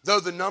 through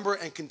the number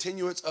and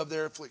continuance of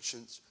their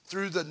afflictions.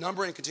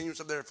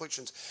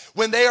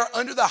 When they are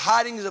under the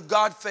hidings of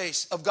God's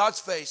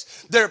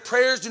face, their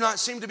prayers do not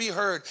seem to be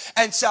heard,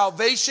 and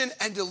salvation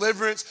and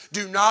deliverance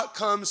do not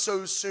come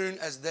so soon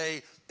as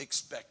they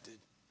expected.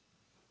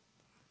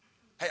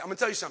 Hey, I'm going to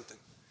tell you something.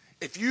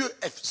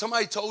 If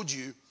somebody told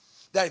you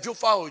that if you'll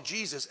follow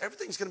Jesus,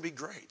 everything's going to be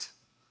great.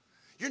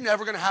 You're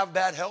never going to have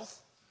bad health.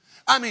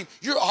 I mean,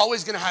 you're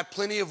always going to have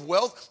plenty of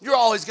wealth. You're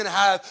always going to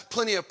have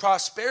plenty of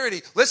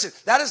prosperity. Listen,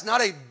 that is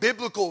not a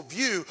biblical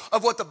view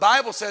of what the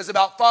Bible says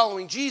about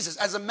following Jesus.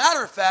 As a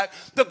matter of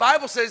fact, the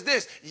Bible says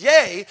this: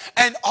 yea,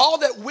 and all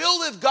that will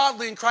live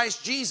godly in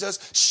Christ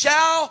Jesus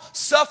shall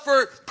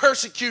suffer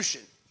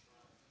persecution.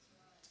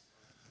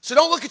 So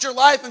don't look at your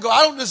life and go,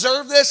 I don't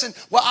deserve this. And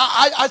well,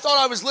 I thought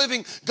I was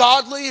living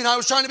godly and I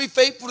was trying to be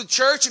faithful to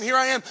church, and here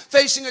I am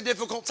facing a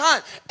difficult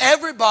time.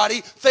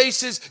 Everybody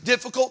faces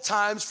difficult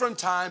times from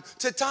time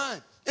to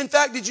time. In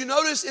fact, did you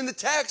notice in the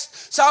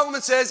text,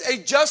 Solomon says, a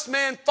just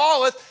man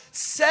falleth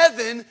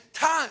 7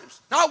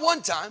 times. Not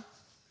 1 time,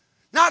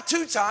 not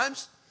 2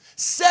 times,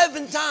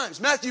 7 times.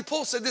 Matthew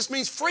Poole said this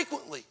means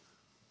frequently.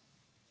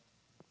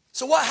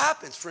 So what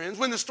happens, friends,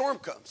 when the storm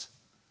comes?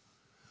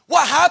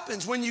 What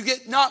happens when you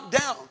get knocked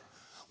down?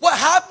 What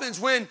happens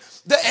when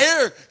the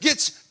air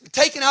gets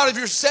taken out of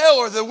your sail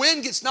or the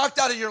wind gets knocked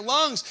out of your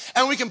lungs?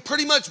 And we can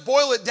pretty much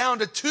boil it down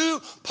to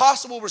 2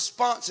 possible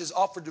responses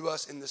offered to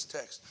us in this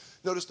text.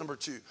 Notice number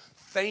 2,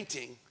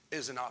 fainting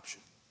is an option.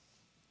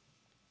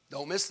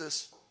 Don't miss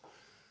this.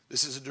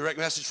 This is a direct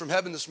message from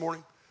heaven this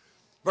morning.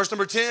 Verse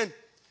number 10,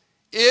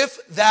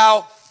 if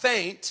thou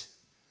faint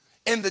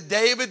in the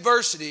day of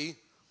adversity,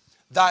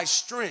 thy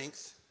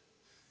strength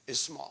is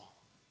small.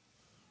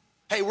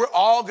 Hey, we're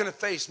all going to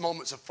face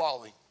moments of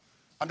falling.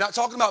 I'm not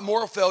talking about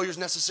moral failures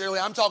necessarily.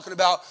 I'm talking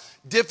about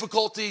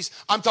difficulties.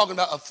 I'm talking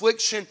about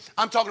affliction.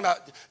 I'm talking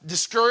about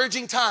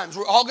discouraging times.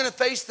 We're all going to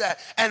face that.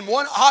 And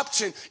one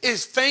option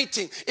is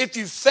fainting. If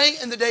you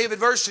faint in the day of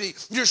adversity,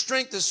 your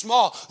strength is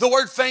small. The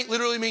word faint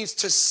literally means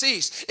to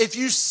cease. If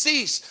you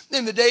cease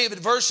in the day of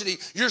adversity,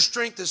 your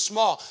strength is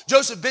small.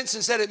 Joseph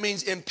Benson said it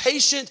means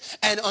impatient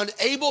and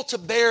unable to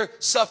bear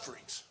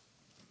sufferings.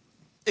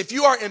 If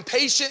you are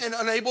impatient and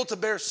unable to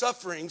bear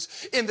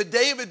sufferings, in the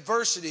day of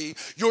adversity,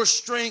 your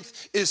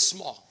strength is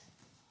small.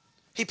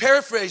 He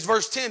paraphrased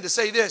verse 10 to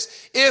say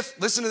this,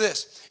 listen to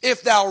this,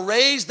 if thou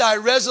raise thy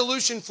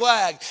resolution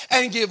flag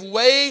and give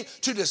way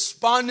to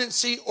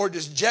despondency or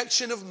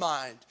dejection of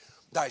mind,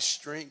 thy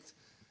strength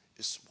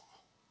is small.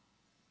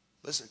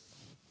 Listen,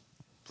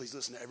 please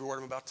listen to every word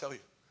I'm about to tell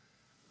you.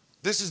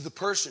 This is the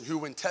person who,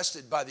 when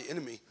tested by the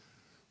enemy,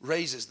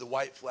 raises the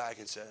white flag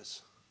and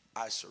says,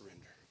 I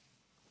surrender.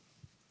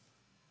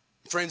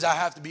 Friends, I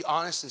have to be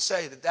honest and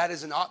say that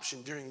is an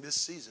option during this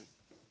season.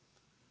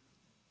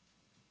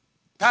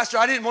 Pastor,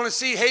 I didn't want to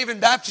see Haven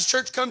Baptist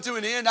Church come to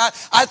an end. I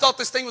thought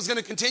this thing was going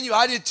to continue.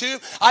 I did too.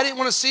 I didn't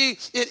want to see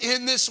it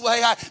end this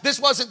way. This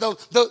wasn't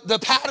the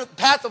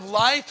path of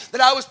life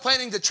that I was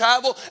planning to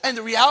travel. And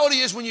the reality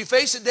is when you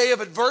face a day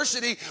of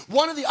adversity,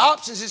 one of the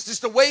options is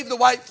just to wave the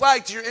white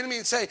flag to your enemy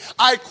and say,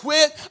 I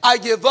quit, I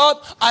give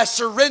up, I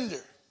surrender.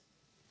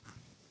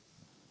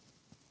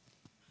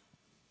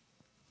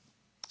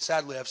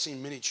 Sadly, I've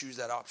seen many choose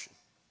that option.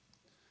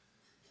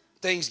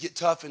 Things get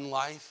tough in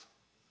life.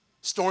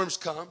 Storms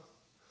come.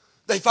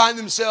 They find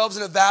themselves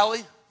in a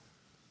valley.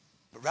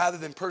 But rather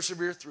than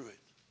persevere through it,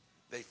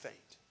 they faint.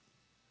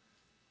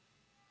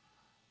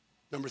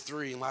 Number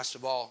 3, and last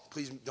of all,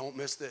 please don't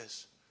miss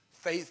this.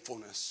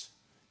 Faithfulness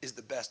is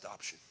the best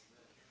option.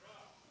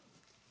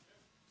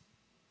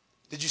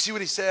 Did you see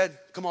what he said?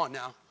 Come on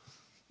now.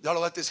 You ought to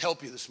let this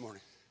help you this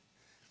morning.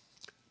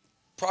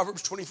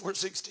 Proverbs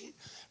 24:16.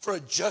 For a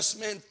just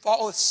man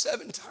falleth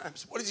 7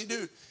 times. What does he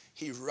do?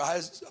 He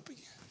rises up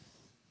again.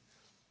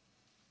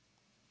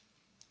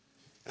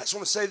 And I just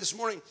want to say this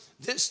morning,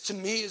 this to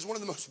me is one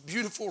of the most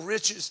beautiful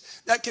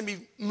riches that can be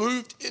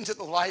moved into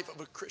the life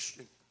of a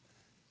Christian.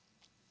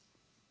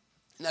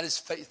 And that is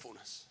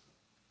faithfulness.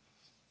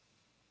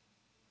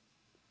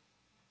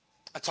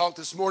 I talked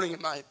this morning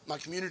in my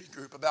community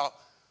group about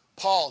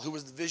Paul, who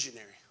was the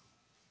visionary.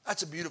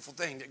 That's a beautiful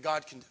thing that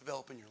God can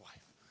develop in your life.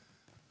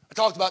 I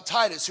talked about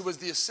Titus, who was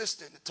the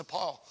assistant to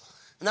Paul.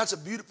 And that's a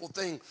beautiful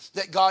thing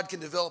that God can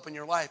develop in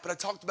your life. But I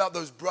talked about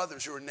those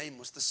brothers who were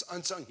nameless, the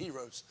unsung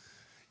heroes.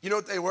 You know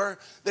what they were?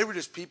 They were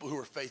just people who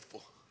were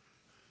faithful.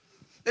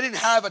 They didn't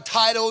have a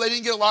title. They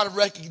didn't get a lot of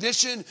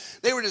recognition.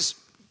 They were just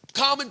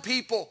common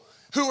people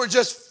who were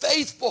just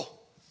faithful.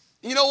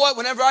 You know what?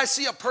 Whenever I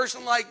see a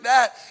person like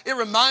that, it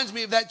reminds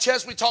me of that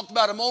chest we talked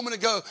about a moment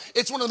ago.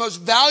 It's one of the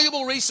most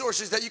valuable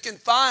resources that you can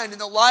find in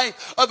the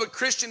life of a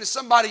Christian is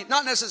somebody,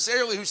 not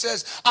necessarily who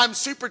says, I'm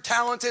super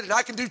talented and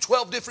I can do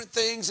 12 different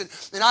things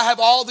and I have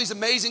all these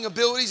amazing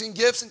abilities and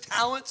gifts and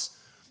talents.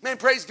 Man,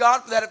 praise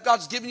God for that. If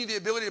God's given you the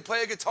ability to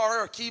play a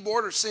guitar or a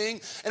keyboard or sing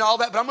and all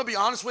that. But I'm going to be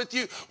honest with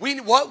you.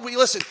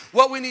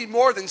 What we need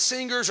more than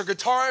singers or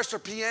guitarists or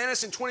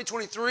pianists in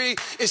 2023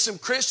 is some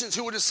Christians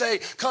who will just say,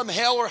 come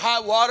hell or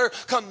high water,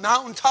 come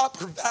mountaintop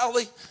or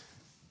valley.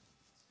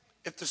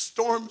 If the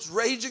storm's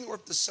raging or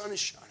if the sun is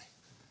shining,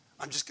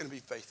 I'm just going to be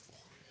faithful.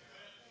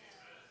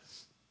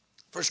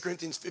 1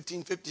 Corinthians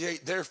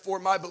 15:58, therefore,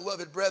 my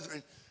beloved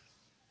brethren,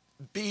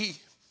 be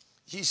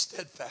ye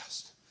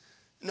steadfast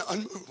and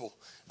unmovable,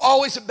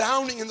 always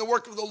abounding in the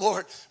work of the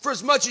Lord, for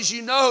as much as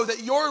you know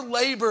that your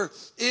labor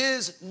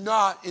is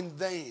not in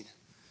vain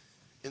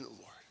in the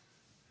Lord.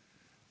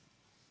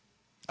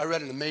 I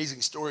read an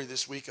amazing story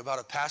this week about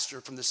a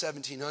pastor from the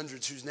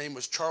 1700s whose name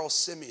was Charles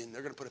Simeon.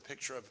 They're going to put a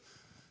picture of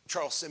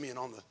Charles Simeon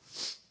on the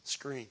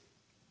screen.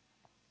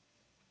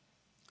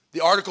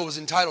 The article was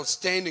entitled,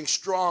 Standing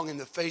Strong in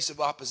the Face of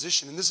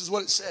Opposition. And this is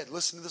what it said.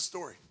 Listen to the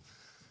story.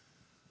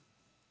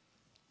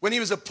 When he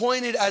was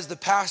appointed as the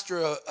pastor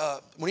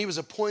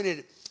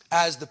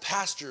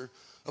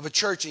of a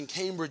church in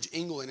Cambridge,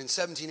 England in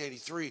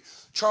 1783,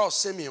 Charles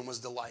Simeon was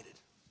delighted.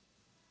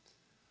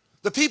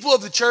 The people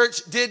of the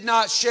church did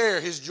not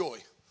share his joy.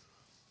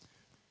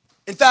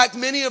 In fact,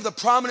 many of the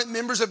prominent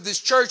members of this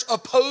church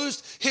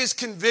opposed his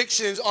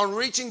convictions on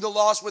reaching the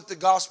lost with the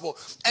gospel.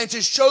 And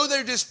to show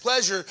their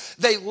displeasure,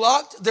 they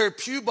locked their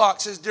pew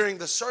boxes during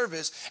the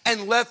service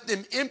and left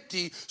them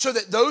empty so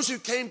that those who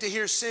came to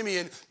hear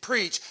Simeon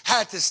preach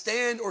had to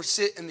stand or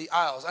sit in the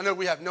aisles. I know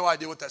we have no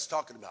idea what that's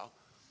talking about.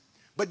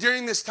 But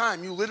during this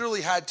time, you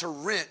literally had to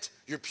rent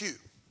your pew.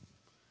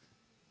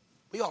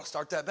 We ought to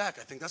start that back.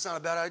 I think that's not a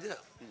bad idea.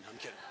 I'm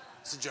kidding.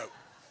 It's a joke.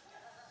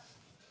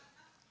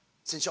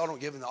 Since y'all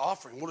don't give in the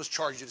offering, we'll just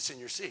charge you to sit in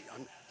your seat.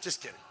 I'm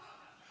just kidding.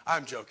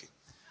 I'm joking.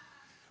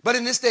 But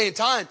in this day and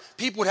time,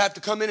 people would have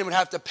to come in and would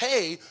have to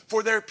pay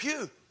for their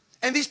pew.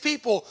 And these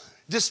people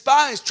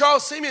despised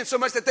Charles Simeon so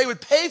much that they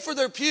would pay for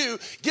their pew,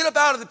 get up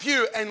out of the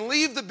pew, and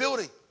leave the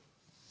building.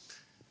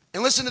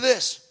 And listen to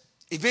this.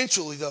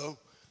 Eventually, though,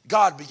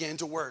 God began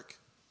to work.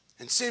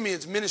 And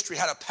Simeon's ministry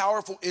had a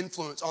powerful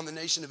influence on the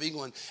nation of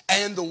England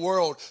and the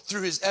world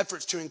through his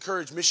efforts to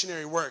encourage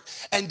missionary work.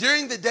 And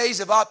during the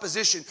days of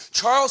opposition,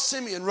 Charles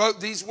Simeon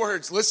wrote these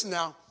words. Listen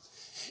now.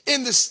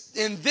 In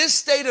this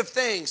state of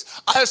things,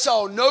 I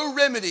saw no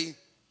remedy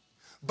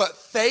but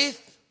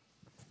faith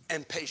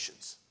and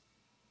patience.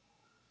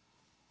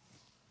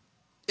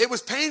 It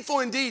was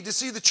painful indeed to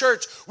see the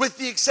church, with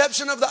the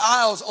exception of the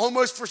aisles,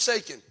 almost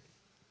forsaken.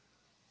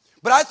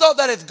 But I thought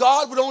that if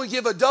God would only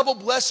give a double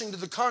blessing to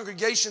the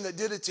congregation that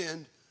did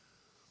attend,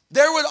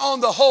 there would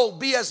on the whole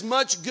be as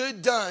much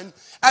good done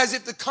as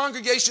if the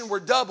congregation were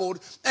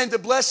doubled and the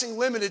blessing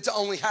limited to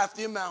only half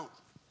the amount.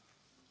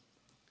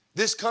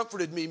 This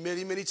comforted me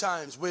many, many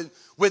times.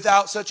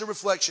 Without such a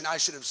reflection, I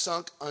should have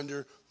sunk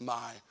under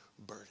my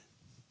burden.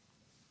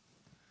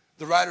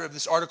 The writer of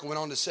this article went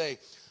on to say,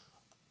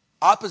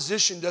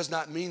 opposition does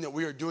not mean that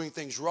we are doing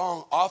things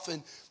wrong.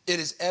 Often it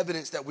is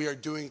evidence that we are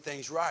doing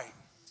things right.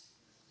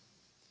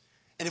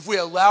 And if we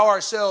allow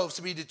ourselves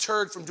to be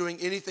deterred from doing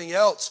anything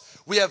else,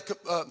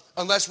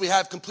 unless we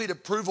have complete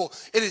approval,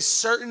 it is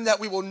certain that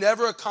we will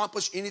never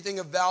accomplish anything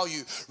of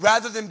value.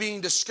 Rather than being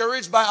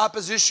discouraged by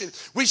opposition,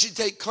 we should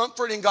take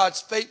comfort in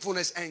God's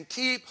faithfulness and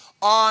keep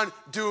on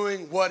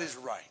doing what is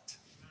right.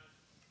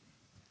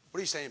 What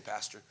are you saying,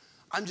 Pastor?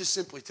 I'm just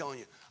simply telling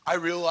you, I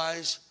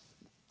realize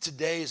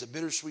today is a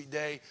bittersweet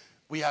day.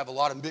 We have a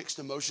lot of mixed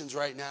emotions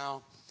right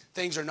now.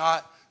 Things are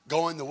not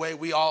going the way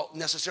we all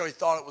necessarily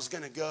thought it was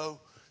going to go.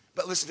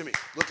 But listen to me.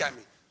 Look at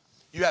me.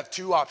 You have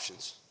two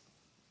options.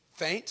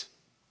 Faint,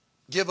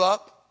 give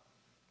up,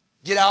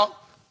 get out,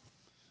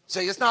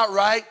 say it's not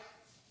right,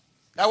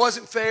 that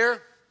wasn't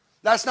fair,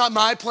 that's not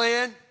my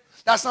plan,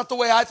 that's not the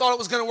way I thought it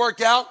was going to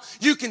work out.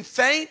 You can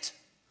faint,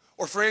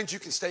 or friends, you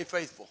can stay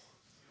faithful.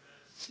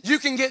 You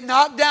can get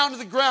knocked down to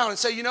the ground and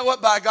say, you know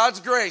what, by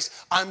God's grace,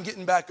 I'm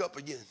getting back up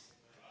again.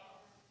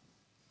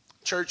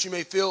 Church, you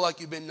may feel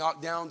like you've been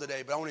knocked down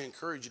today, but I want to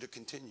encourage you to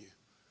continue.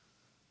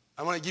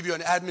 I want to give you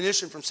an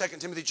admonition from 2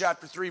 Timothy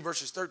chapter 3,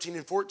 verses 13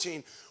 and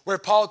 14, where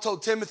Paul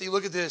told Timothy,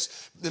 look at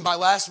this, in my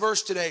last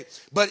verse today,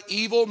 but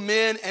evil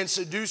men and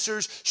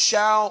seducers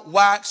shall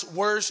wax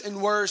worse and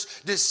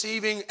worse,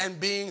 deceiving and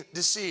being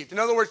deceived. In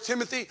other words,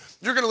 Timothy,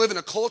 you're going to live in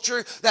a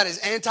culture that is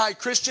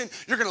anti-Christian.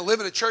 You're going to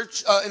live in a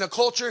church, in a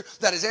culture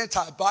that is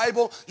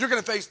anti-Bible. You're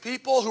going to face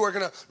people who are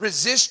going to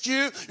resist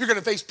you. You're going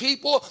to face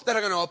people that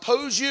are going to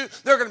oppose you.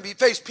 They're going to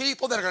face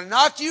people that are going to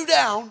knock you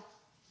down.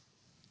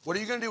 What are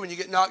you going to do when you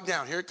get knocked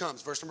down? Here it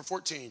comes, verse number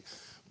 14.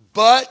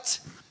 But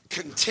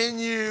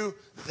continue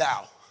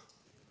thou.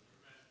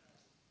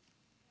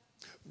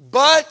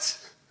 But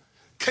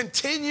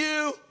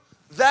continue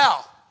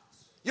thou.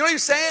 You know what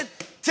he's saying?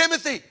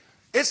 Timothy,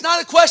 it's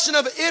not a question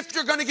of if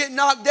you're going to get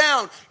knocked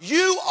down.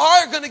 You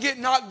are going to get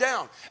knocked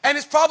down. And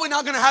it's probably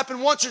not going to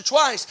happen once or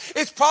twice.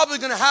 It's probably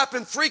going to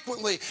happen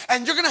frequently.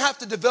 And you're going to have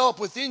to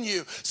develop within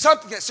you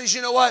something that says,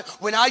 you know what?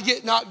 When I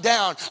get knocked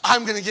down,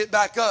 I'm going to get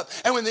back up.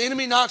 And when the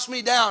enemy knocks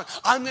me down,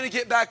 I'm going to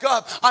get back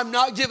up. I'm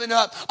not giving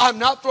up. I'm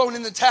not throwing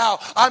in the towel.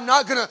 I'm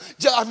not going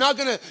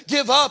to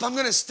give up. I'm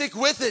going to stick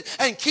with it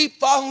and keep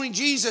following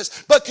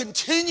Jesus. But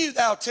continue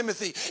thou,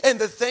 Timothy, in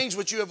the things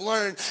which you have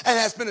learned and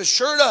has been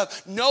assured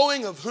of,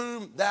 knowing of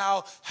whom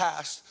thou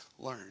hast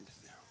learned.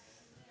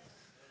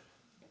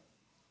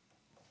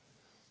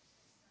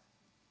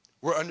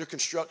 We're under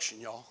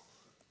construction, y'all.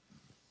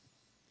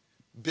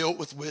 Built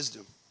with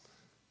wisdom.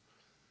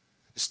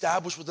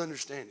 Established with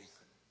understanding.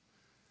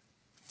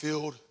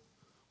 Filled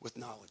with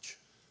knowledge.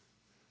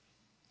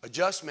 A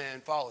just man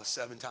falleth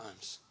 7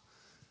 times,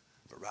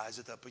 but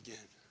riseth up again.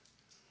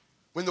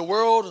 When the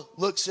world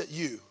looks at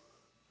you,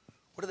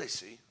 what do they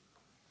see?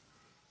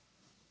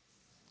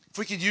 If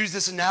we could use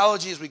this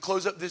analogy as we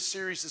close up this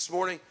series this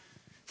morning,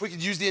 if we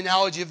could use the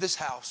analogy of this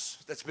house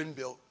that's been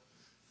built,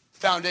 the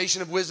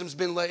foundation of wisdom's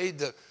been laid,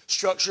 the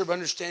structure of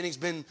understanding's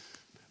been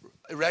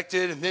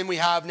erected, and then we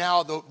have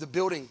now the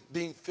building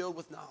being filled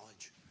with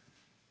knowledge.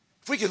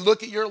 If we could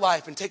look at your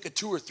life and take a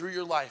tour through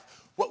your life,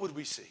 what would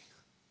we see?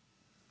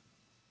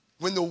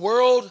 When the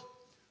world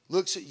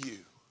looks at you,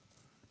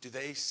 do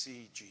they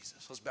see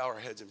Jesus? Let's bow our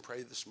heads and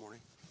pray this morning.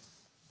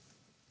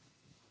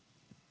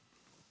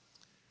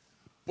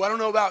 Well, I don't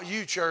know about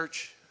you,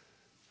 church,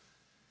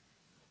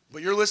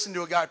 But you're listening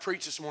to a guy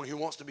preach this morning who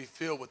wants to be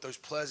filled with those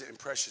pleasant and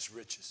precious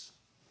riches.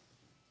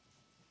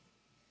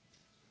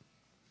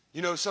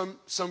 You know, some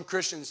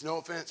Christians, no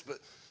offense, but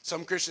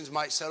some Christians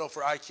might settle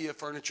for IKEA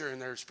furniture in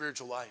their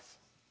spiritual life.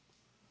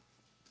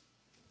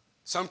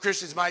 Some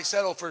Christians might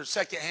settle for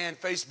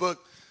secondhand Facebook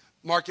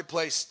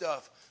marketplace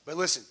stuff. But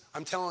listen,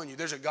 I'm telling you,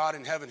 there's a God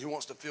in heaven who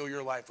wants to fill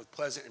your life with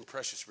pleasant and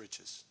precious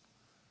riches.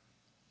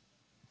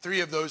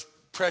 3 of those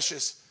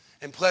precious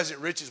and pleasant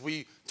riches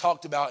we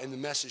talked about in the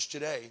message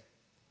today.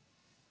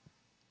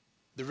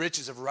 The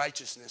riches of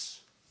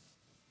righteousness.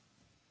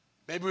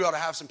 Maybe we ought to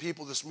have some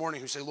people this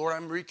morning who say, Lord,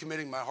 I'm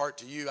recommitting my heart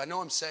to you. I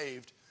know I'm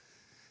saved,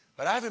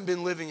 but I haven't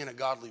been living in a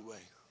godly way.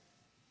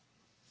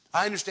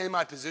 I understand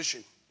my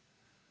position,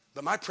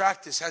 but my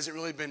practice hasn't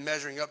really been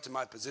measuring up to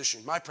my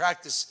position. My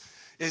practice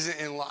isn't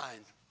in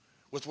line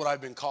with what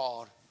I've been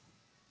called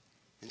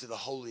into the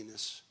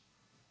holiness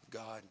of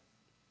God.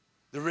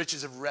 The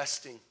riches of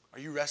resting. Are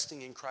you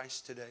resting in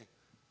Christ today?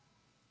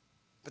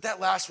 But that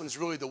last one is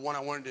really the one I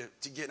wanted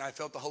to get, and I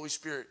felt the Holy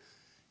Spirit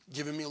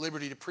giving me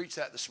liberty to preach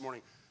that this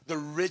morning. The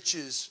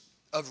riches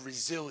of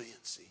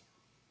resiliency.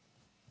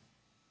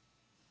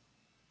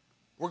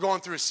 We're going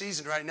through a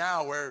season right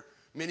now where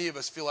many of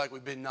us feel like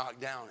we've been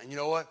knocked down. And you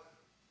know what?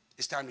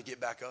 It's time to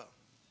get back up.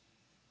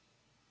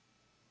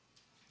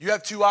 You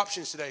have 2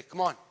 options today.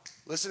 Come on,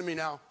 listen to me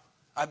now.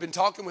 I've been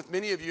talking with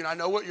many of you, and I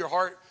know what your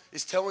heart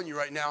is telling you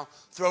right now.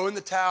 Throw in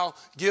the towel,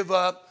 give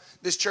up.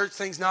 This church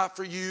thing's not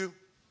for you.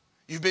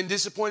 You've been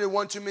disappointed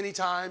one too many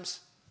times.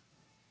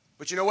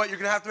 But you know what? You're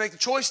going to have to make the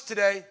choice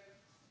today.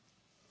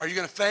 Are you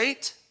going to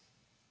faint,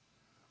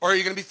 or are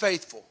you going to be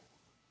faithful?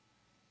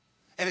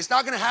 And it's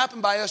not going to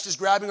happen by us just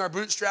grabbing our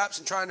bootstraps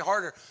and trying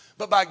harder,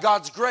 but by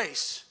God's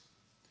grace.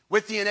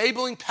 With the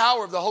enabling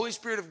power of the Holy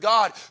Spirit of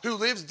God who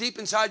lives deep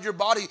inside your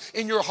body,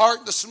 in your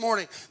heart this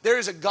morning. There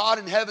is a God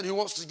in heaven who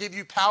wants to give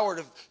you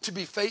power to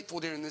be faithful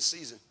during this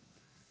season.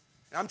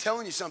 And I'm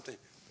telling you something,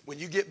 when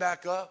you get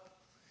back up,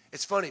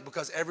 it's funny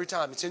because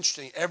it's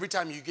interesting, every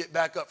time you get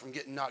back up from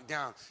getting knocked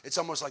down, it's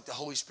almost like the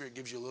Holy Spirit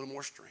gives you a little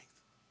more strength.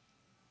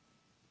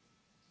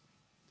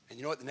 And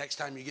you know what, the next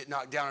time you get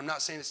knocked down, I'm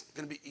not saying it's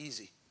going to be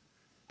easy,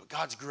 but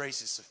God's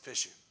grace is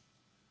sufficient.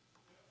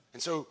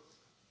 And so,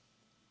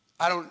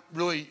 I don't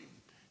really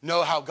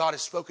know how God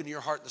has spoken to your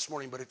heart this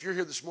morning, but if you're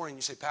here this morning,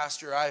 you say,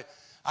 Pastor, I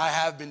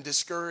have been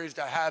discouraged,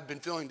 I have been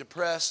feeling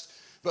depressed,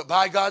 but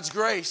by God's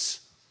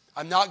grace,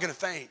 I'm not going to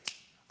faint.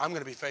 I'm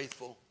going to be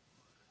faithful.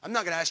 I'm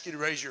not going to ask you to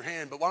raise your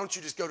hand, but why don't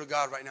you just go to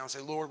God right now and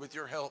say, Lord, with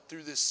your help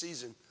through this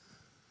season,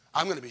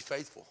 I'm going to be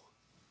faithful.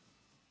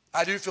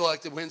 I do feel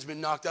like the wind's been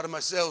knocked out of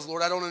my sails.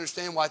 Lord, I don't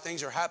understand why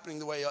things are happening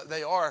the way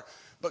they are.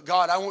 But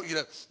God, I want you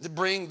to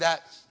bring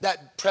that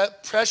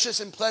precious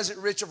and pleasant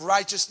rich of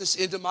righteousness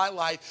into my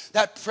life.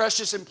 That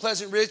precious and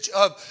pleasant rich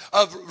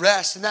of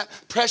rest. And that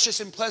precious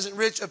and pleasant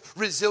rich of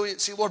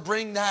resiliency. Lord,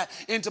 bring that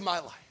into my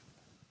life.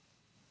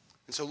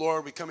 And so,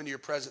 Lord, we come into your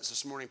presence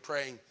this morning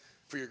praying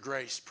for your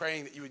grace.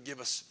 Praying that you would give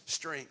us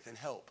strength and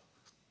help.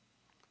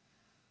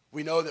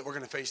 We know that we're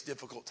going to face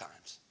difficult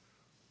times.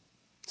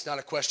 It's not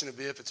a question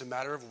of if, it's a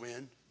matter of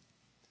when.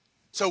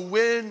 So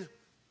when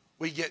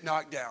we get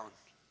knocked down,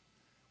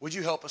 would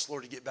you help us,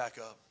 Lord, to get back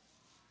up?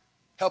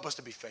 Help us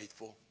to be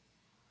faithful,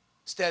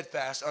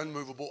 steadfast,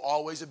 unmovable,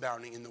 always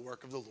abounding in the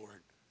work of the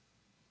Lord.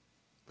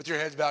 With your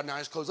heads bowed and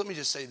eyes closed, let me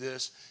just say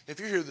this.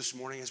 If you're here this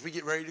morning, as we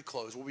get ready to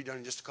close, we'll be done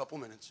in just a couple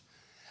minutes.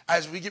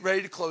 As we get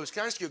ready to close,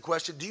 can I ask you a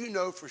question? Do you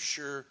know for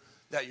sure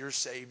that you're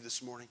saved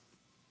this morning?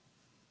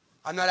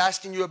 I'm not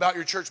asking you about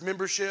your church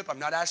membership. I'm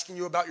not asking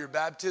you about your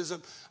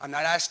baptism. I'm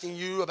not asking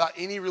you about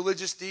any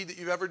religious deed that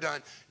you've ever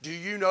done. Do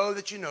you know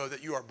that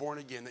you are born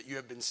again, that you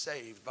have been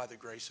saved by the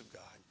grace of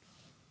God?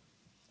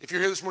 If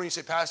you're here this morning and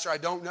you say, Pastor, I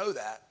don't know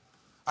that.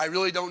 I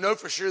really don't know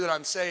for sure that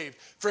I'm saved.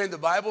 Friend, the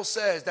Bible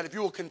says that if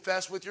you will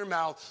confess with your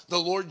mouth the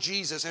Lord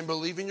Jesus and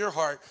believe in your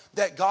heart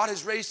that God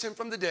has raised him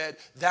from the dead,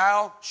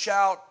 thou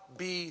shalt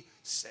be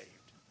saved.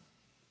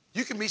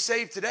 You can be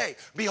saved today.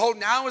 Behold,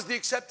 now is the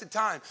accepted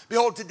time.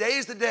 Behold, today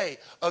is the day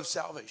of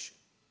salvation.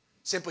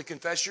 Simply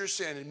confess your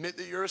sin, admit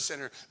that you're a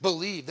sinner,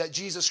 believe that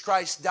Jesus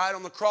Christ died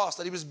on the cross,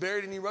 that he was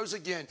buried and he rose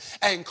again,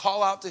 and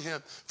call out to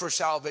him for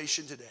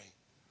salvation today.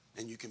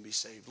 And you can be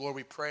saved. Lord,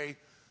 we pray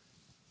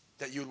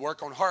that you would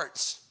work on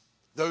hearts,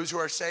 those who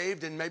are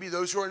saved and maybe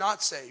those who are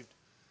not saved.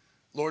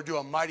 Lord, do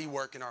a mighty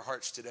work in our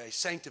hearts today.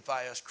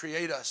 Sanctify us,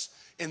 create us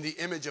in the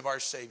image of our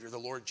Savior, the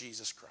Lord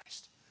Jesus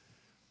Christ.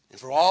 And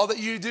for all that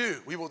you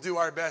do, we will do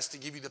our best to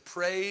give you the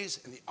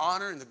praise and the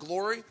honor and the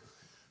glory,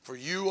 for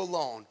you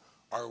alone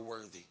are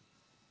worthy.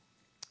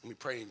 And we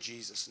pray in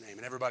Jesus' name.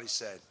 And everybody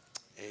said,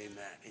 amen,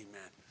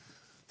 amen.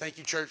 Thank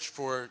you, church,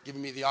 for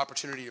giving me the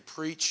opportunity to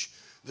preach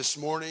this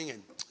morning.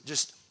 And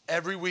just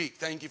every week,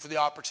 thank you for the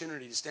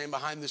opportunity to stand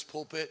behind this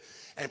pulpit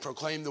and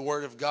proclaim the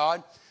word of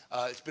God.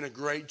 It's been a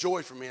great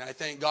joy for me, and I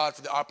thank God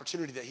for the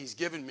opportunity that he's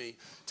given me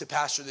to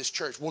pastor this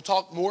church. We'll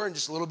talk more in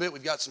just a little bit.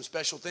 We've got some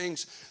special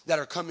things that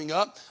are coming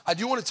up. I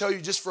do want to tell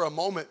you just for a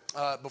moment,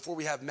 before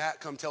we have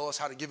Matt come tell us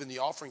how to give in the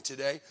offering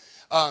today,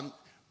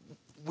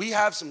 we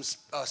have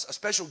a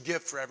special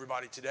gift for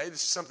everybody today.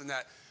 This is something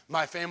that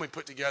my family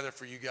put together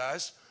for you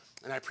guys,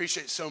 and I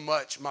appreciate so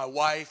much my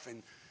wife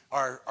and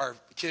our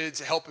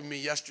kids helping me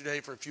yesterday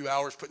for a few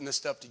hours putting this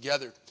stuff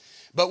together.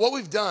 But what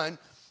we've done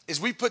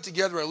is we put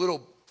together a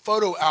little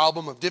photo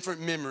album of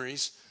different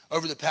memories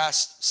over the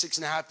past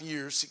 6.5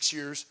 years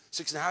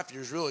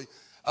really.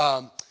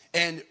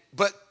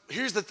 But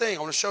here's the thing I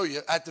want to show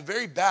you. At the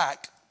very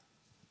back,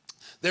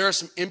 there are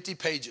some empty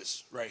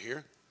pages right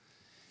here.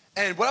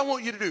 And what I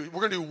want you to do,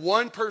 we're going to do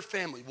one per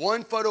family,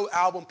 one photo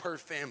album per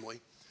family.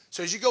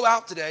 So as you go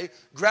out today,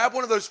 grab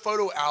one of those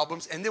photo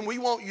albums, and then we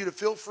want you to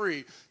feel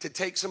free to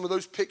take some of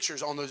those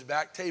pictures on those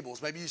back tables.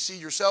 Maybe you see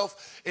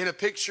yourself in a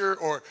picture,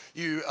 or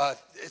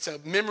it's a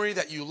memory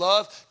that you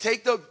love.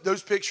 Take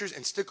those pictures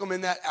and stick them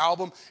in that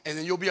album, and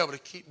then you'll be able to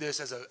keep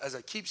this as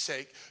a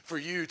keepsake for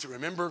you to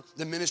remember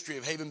the ministry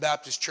of Haven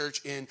Baptist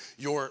Church in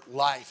your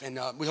life. And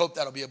we hope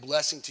that'll be a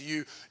blessing to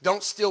you.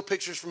 Don't steal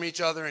pictures from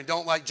each other, and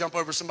don't jump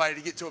over somebody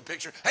to get to a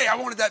picture. Hey, I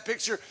wanted that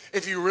picture.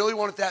 If you really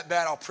want it that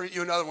bad, I'll print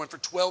you another one for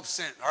 12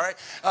 cents. All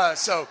right,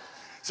 so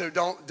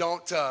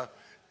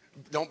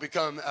don't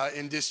become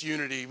in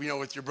disunity,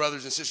 with your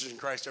brothers and sisters in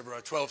Christ over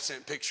a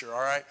 12-cent picture. All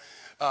right,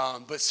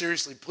 but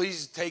seriously,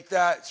 please take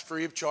that. It's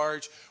free of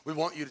charge. We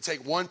want you to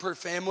take one per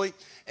family.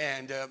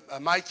 And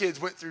my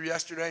kids went through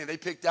yesterday, and they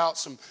picked out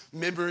some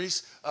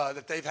memories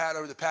that they've had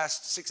over the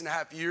past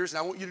 6.5 years. And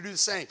I want you to do the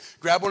same.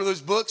 Grab one of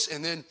those books,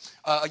 and then,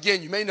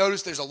 again, you may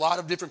notice there's a lot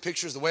of different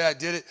pictures. The way I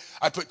did it,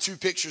 I put 2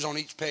 pictures on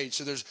each page.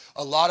 So there's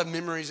a lot of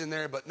memories in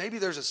there, but maybe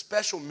there's a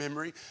special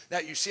memory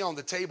that you see on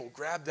the table.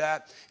 Grab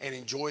that and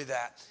enjoy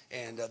that,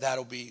 and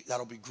that'll be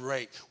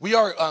great. We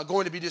are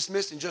going to be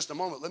dismissed in just a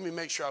moment. Let me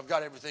make sure I've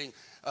got everything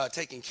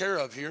taken care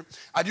of here.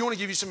 I do want to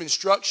give you some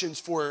instructions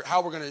for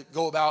how we're going to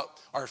go about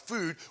our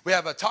food. We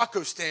have a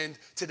taco stand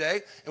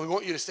today, and we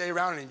want you to stay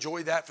around and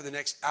enjoy that for the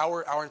next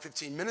hour and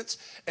 15 minutes.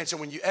 And so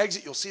when you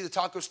exit, you'll see the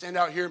taco stand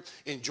out here.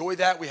 Enjoy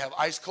that. We have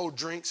ice cold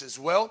drinks as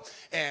well.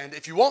 And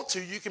if you want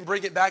to, you can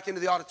bring it back into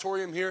the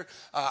auditorium here.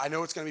 I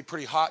know it's going to be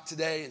pretty hot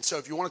today, and so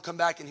if you want to come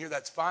back in here,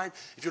 that's fine.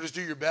 If you'll just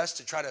do your best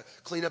to try to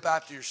clean up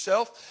after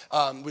yourself,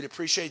 we'd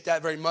appreciate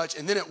that very much.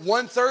 And then at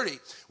 1:30,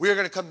 we are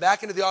going to come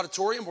back into the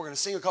auditorium. We're going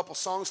to sing a couple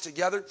songs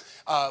together.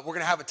 We're going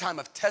to have a time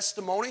of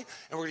testimony,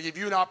 and we're going to give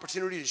you an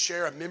opportunity to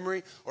share a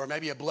memory or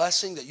maybe a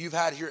blessing that you've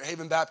had here at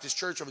Haven Baptist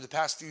Church over the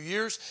past few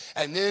years.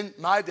 And then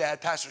my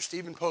dad, Pastor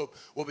Stephen Pope,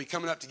 will be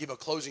coming up to give a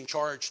closing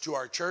charge to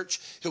our church.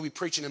 He'll be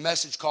preaching a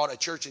message called A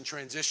Church in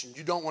Transition.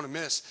 You don't want to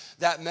miss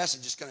that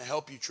message. It's going to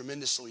help you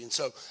tremendously. And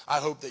so I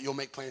hope that you'll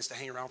make plans to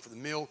hang around for the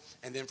meal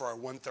and then for our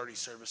 1:30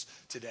 service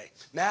today.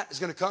 Matt is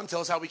going to come,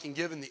 tell us how we can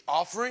give in the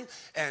offering,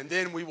 and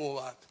then we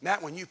will,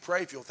 Matt, when you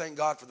pray, if you'll thank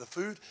God for the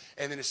food,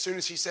 and then as soon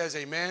as he says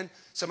amen,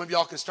 some of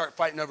y'all can start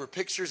fighting over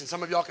pictures, and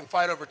some of y'all can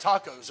fight over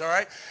tacos, all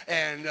right?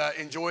 And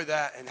enjoy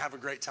that and have a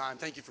great time.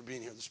 Thank you for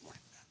being here this morning.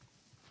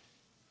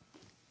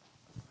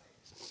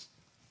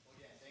 Well,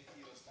 again, thank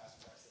you, as Pastor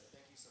Jack said.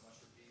 Thank you so much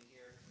for being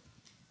here.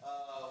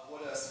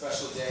 What a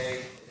special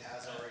day it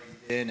has already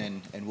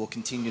been and will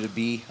continue to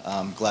be.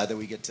 I'm glad that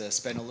we get to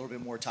spend a little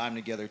bit more time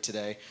together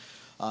today,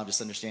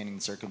 just understanding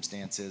the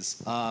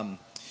circumstances.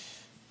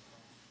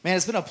 Man,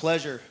 it's been a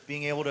pleasure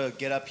being able to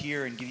get up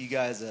here and give you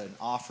guys an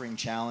offering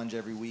challenge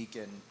every week,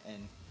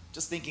 and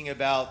just thinking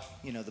about,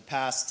 the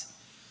past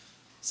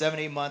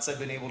 7-8 months I've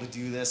been able to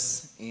do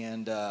this,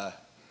 and I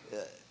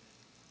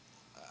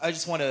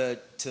just want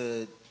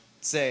to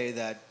say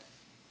that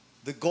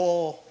the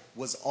goal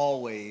was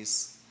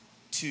always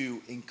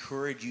to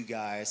encourage you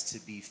guys to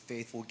be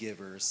faithful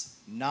givers,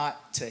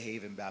 not to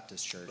Haven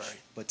Baptist Church, right,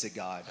 but to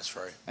God. That's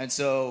right. And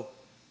so,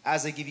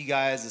 as I give you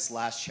guys this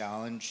last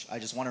challenge, I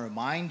just want to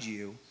remind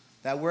you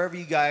that wherever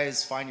you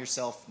guys find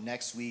yourself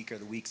next week or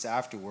the weeks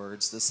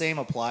afterwards, the same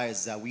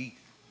applies, that we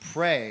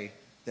pray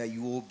that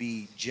you will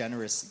be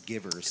generous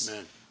givers.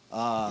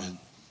 Amen.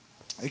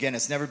 Again,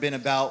 it's never been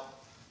about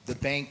the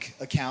bank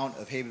account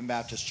of Haven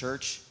Baptist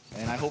Church,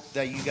 and I hope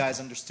that you guys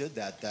understood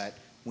that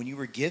when you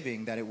were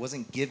giving, that it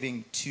wasn't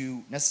giving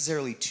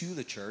necessarily to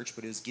the church,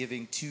 but it was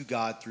giving to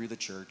God through the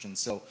church. And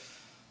so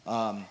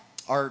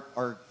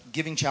our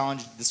giving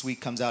challenge this week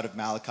comes out of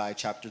Malachi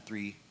chapter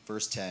 3,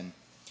 verse 10.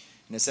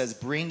 And it says,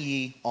 "Bring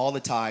ye all the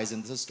tithes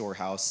into the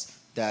storehouse,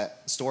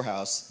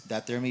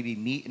 that there may be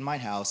meat in mine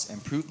house,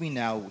 and prove me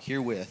now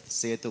herewith,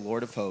 saith the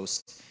Lord of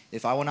hosts,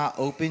 if I will not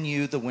open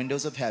you the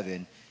windows of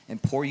heaven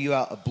and pour you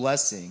out a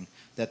blessing,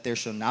 that there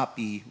shall not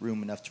be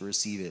room enough to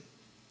receive it."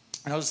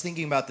 And I was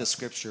thinking about this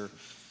scripture,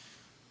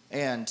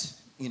 and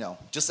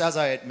just as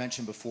I had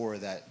mentioned before,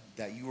 that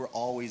you are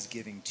always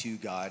giving to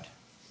God,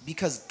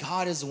 because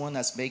God is the one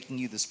that's making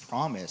you this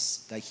promise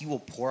that he will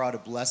pour out a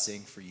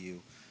blessing for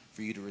you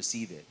to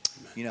receive it.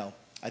 Amen.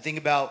 I think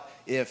about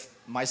if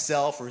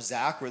myself or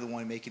Zach were the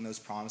one making those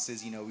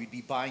promises, we'd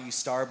be buying you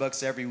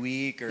Starbucks every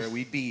week, or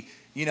we'd be,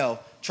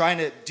 trying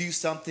to do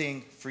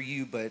something for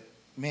you. But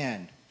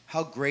man,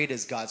 how great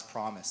is God's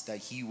promise that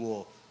he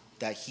will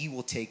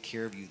take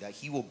care of you, that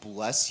he will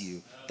bless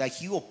you, that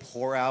he will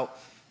pour out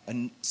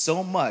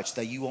so much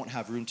that you won't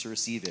have room to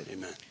receive it.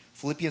 Amen.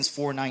 Philippians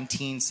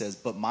 4:19 says,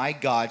 "But my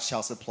God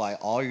shall supply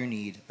all your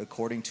need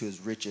according to his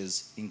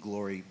riches in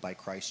glory by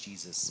Christ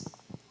Jesus."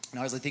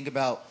 Now, as I think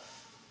about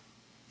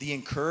the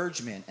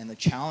encouragement and the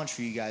challenge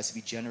for you guys to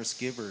be generous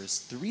givers,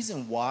 the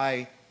reason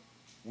why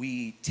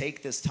we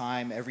take this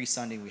time every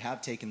Sunday, we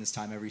have taken this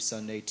time every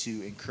Sunday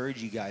to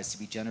encourage you guys to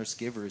be generous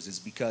givers, is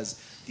because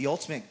the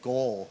ultimate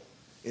goal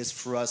is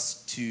for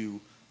us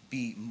to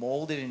be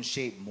molded and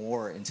shaped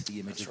more into the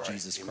image of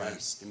Jesus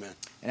Christ. Amen.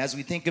 And as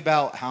we think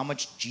about how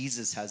much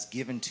Jesus has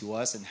given to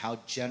us and how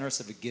generous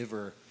of a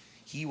giver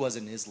he was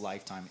in his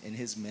lifetime, in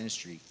his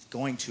ministry,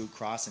 going to a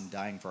cross and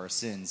dying for our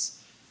sins,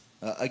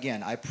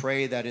 again, I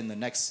pray that in the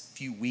next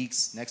few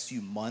weeks, next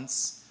few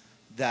months,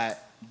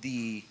 that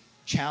the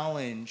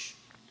challenge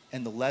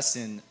and the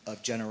lesson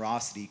of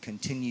generosity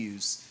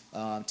continues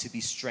to be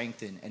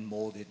strengthened and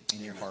molded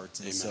in your hearts.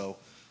 And so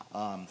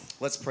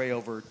let's pray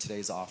over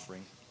today's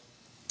offering.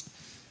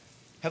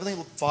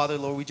 Heavenly Father,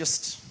 Lord, we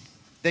just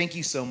thank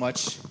you so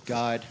much,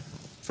 God,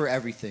 for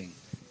everything.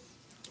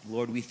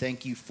 Lord, we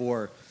thank you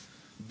for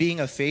being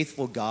a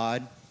faithful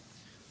God,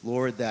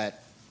 Lord,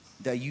 that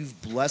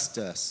you've blessed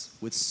us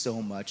with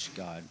so much,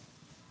 God.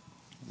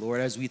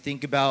 Lord, as we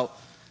think about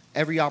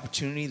every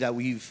opportunity that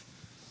we've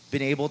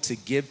been able to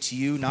give to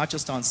you, not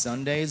just on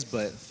Sundays,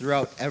 but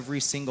throughout every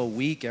single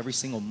week, every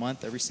single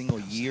month, every single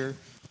year.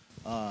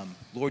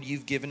 Lord,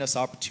 you've given us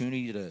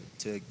opportunity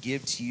to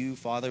give to you,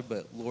 Father,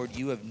 but Lord,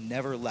 you have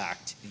never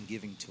lacked in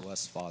giving to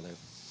us, Father.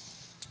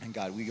 And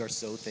God, we are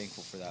so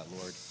thankful for that,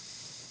 Lord.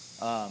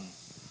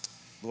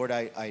 Lord,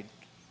 I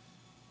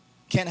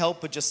can't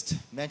help but just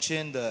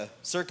mention the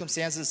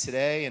circumstances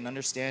today and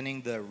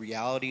understanding the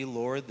reality,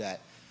 Lord,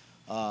 that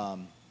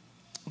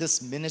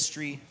this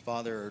ministry,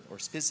 Father, or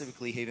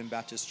specifically Haven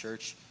Baptist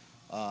Church,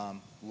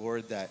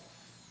 Lord, that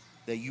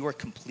you are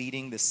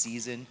completing the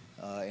season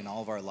in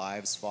all of our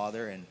lives,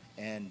 Father.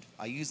 And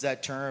I use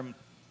that term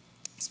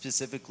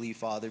specifically,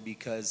 Father,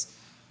 because,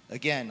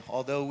 again,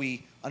 although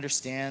we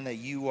understand that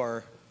you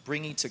are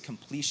bringing to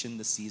completion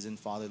the season,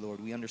 Father,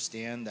 Lord, we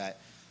understand that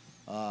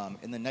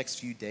in the next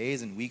few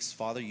days and weeks,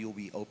 Father, you'll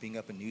be opening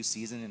up a new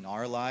season in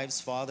our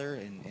lives, Father,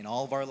 and in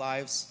all of our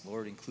lives,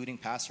 Lord, including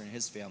Pastor and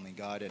his family,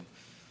 God. And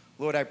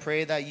Lord, I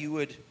pray that you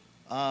would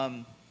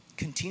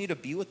continue to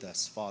be with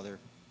us, Father.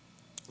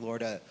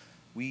 Lord,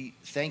 we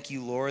thank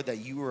you, Lord, that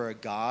you are a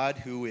God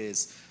who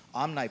is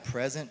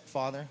omnipresent,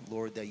 Father.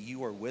 Lord, that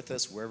you are with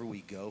us wherever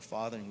we go,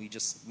 Father, and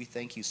we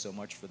thank you so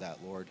much for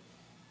that, Lord.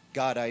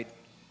 God, I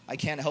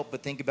can't help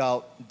but think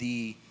about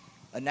the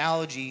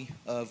analogy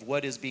of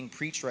what is being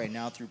preached right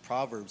now through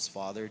Proverbs,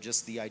 Father,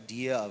 just the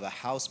idea of a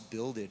house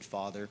builded,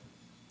 Father.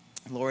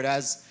 Lord,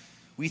 as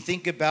we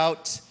think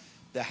about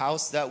the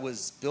house that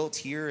was built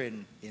here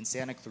in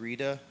Santa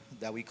Clarita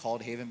that we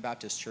called Haven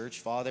Baptist Church,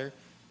 Father,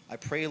 I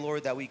pray,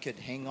 Lord, that we could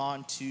hang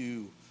on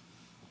to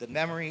the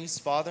memories,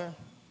 Father,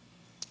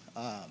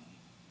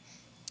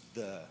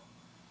 the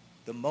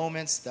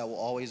moments that we'll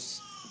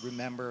always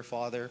remember,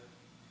 Father.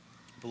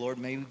 But Lord,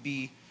 may we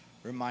be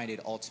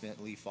reminded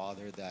ultimately,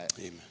 Father, that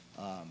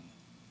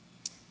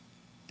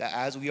that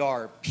as we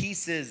are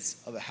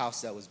pieces of a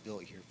house that was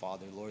built here,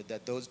 Father, Lord,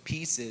 that those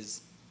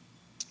pieces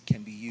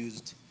can be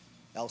used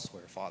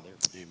elsewhere, Father.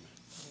 Amen.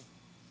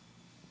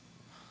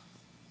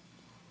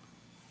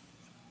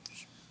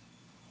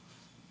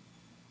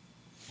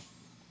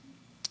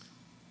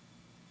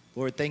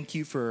 Lord, thank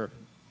you for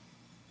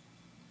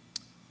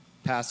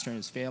Pastor and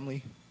his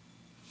family.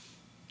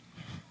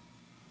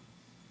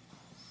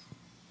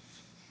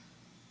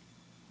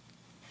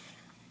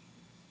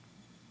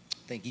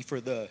 Thank you for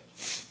the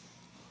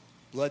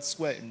blood,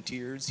 sweat, and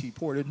tears he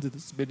poured into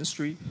this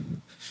ministry.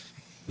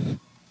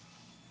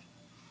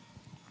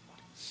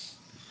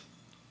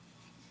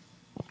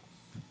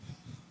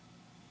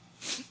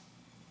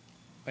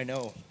 I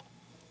know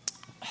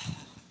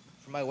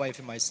for my wife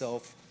and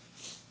myself,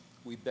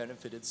 we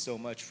benefited so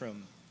much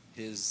from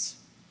his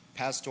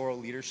pastoral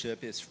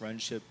leadership, his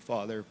friendship,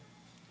 Father.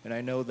 And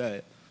I know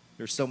that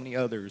there's so many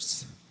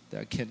others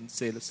that can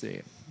say the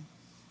same.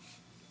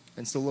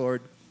 And so,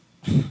 Lord,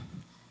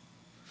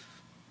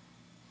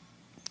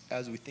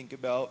 as we think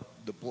about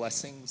the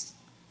blessings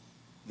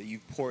that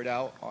you've poured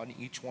out on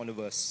each one of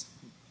us,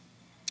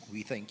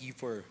 we thank you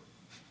for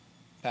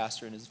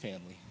Pastor and his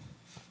family,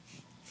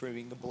 for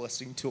being a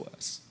blessing to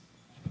us.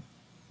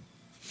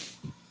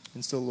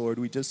 And so, Lord,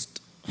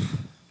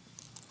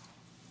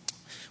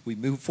 we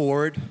move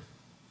forward,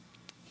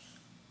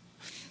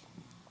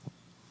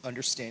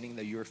 understanding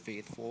that you're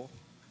faithful,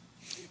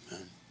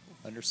 Amen.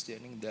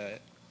 understanding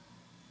that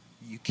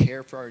you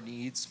care for our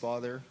needs,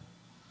 Father,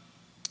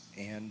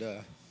 and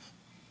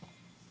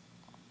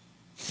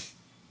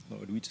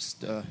Lord, we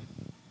just, God,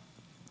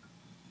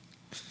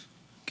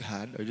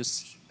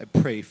 I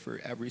pray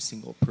for every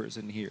single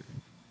person here,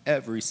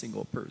 every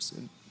single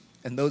person,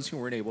 and those who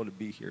weren't able to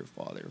be here,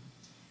 Father,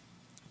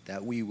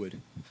 that we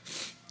would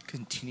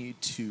continue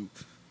to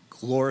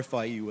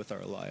glorify you with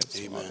our lives,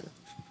 Amen. Father,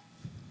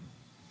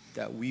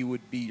 that we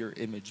would be your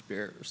image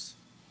bearers.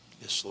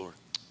 Yes, Lord.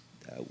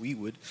 That we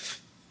would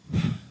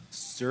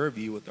serve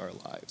you with our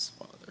lives,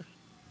 Father.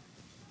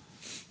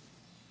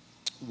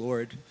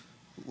 Lord,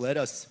 let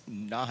us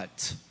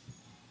not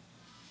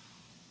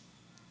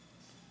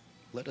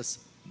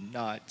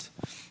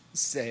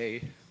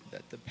say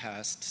that the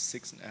past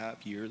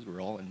 6.5 years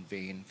were all in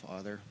vain,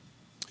 Father.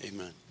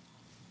 Amen.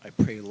 I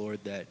pray,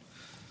 Lord, that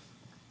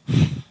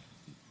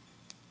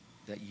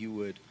you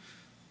would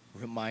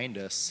remind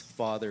us,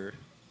 Father,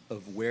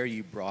 of where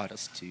you brought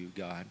us to,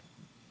 God.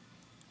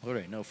 Lord,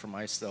 I know for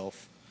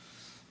myself,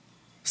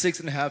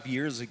 6.5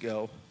 years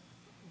ago,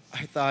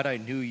 I thought I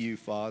knew you,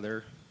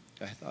 Father.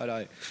 I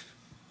thought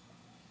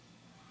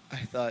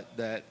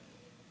that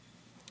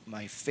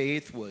my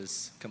faith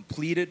was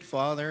completed,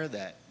 Father,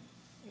 that,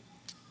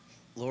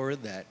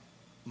 Lord, that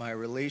my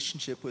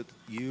relationship with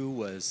you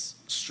was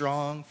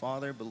strong,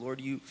 Father. But,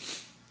 Lord, you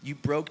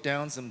broke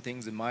down some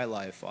things in my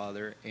life,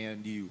 Father,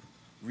 and you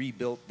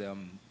rebuilt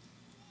them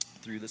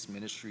through this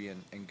ministry.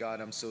 And God,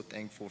 I'm so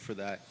thankful for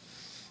that.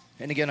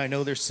 And again, I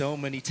know there's so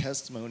many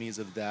testimonies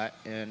of that.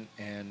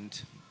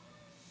 And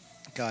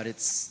God,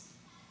 it's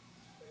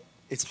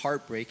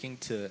heartbreaking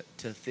to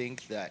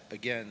think that,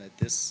 again, that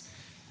this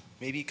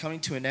may be coming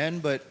to an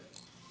end. But,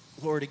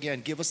 Lord,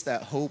 again, give us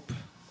that hope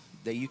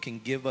that you can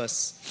give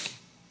us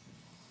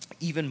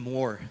even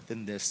more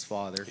than this,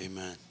 Father.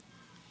 Amen.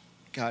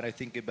 God, I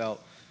think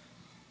about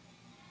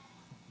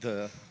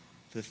the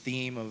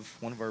theme of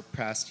one of our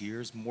past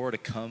years, more to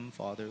come,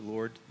 Father.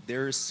 Lord,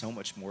 there is so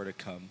much more to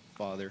come,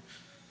 Father.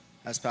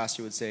 As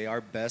Pastor would say, our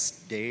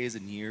best days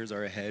and years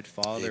are ahead,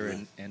 Father,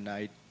 and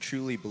I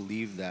truly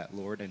believe that,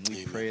 Lord, and we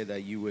Amen. pray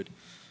that you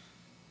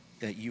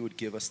would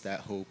give us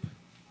that hope,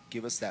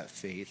 give us that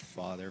faith,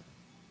 Father.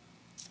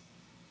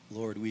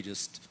 Lord,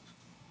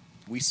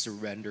 we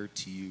surrender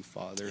to you,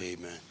 Father.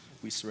 Amen.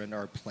 We surrender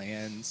our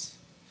plans,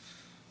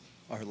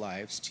 our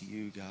lives to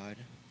you, God.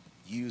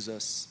 Use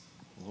us,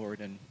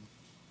 Lord, and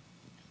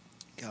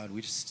God,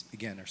 we just,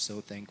 again, are so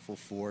thankful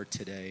for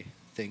today,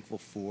 thankful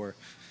for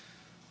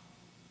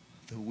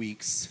the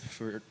weeks,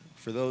 for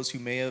those who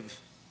may have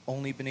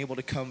only been able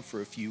to come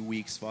for a few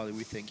weeks, Father.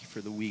 We thank you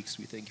for the weeks.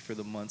 We thank you for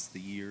the months, the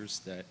years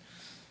that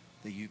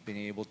you've been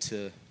able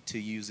to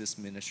use this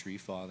ministry,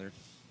 Father.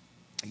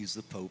 Use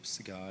the popes,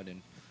 God,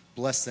 and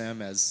bless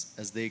them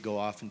as they go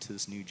off into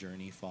this new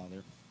journey,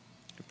 Father.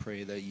 I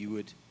pray that you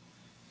would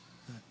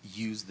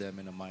use them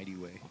in a mighty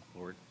way,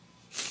 Lord.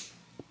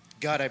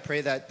 God, I pray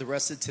that the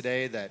rest of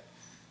today that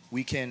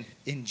we can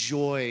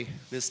enjoy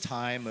this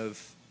time of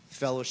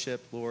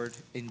fellowship, Lord.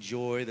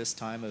 Enjoy this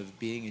time of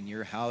being in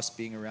your house,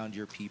 being around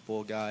your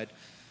people, God.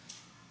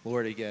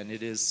 Lord, again,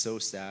 it is so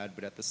sad,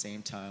 but at the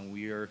same time,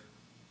 we are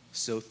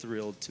so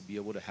thrilled to be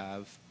able to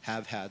have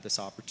had this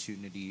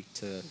opportunity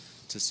to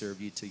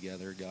serve you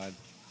together, God.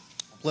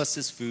 Bless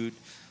this food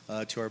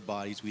to our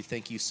bodies. We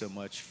thank you so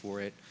much for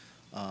it.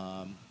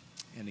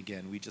 And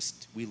again,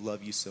 we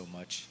love you so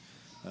much.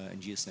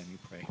 In Jesus' name we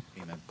pray.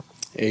 Amen.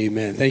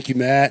 Amen. Thank you,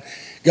 Matt.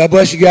 God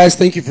bless you guys.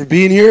 Thank you for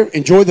being here.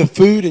 Enjoy the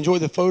food. Enjoy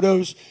the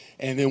photos.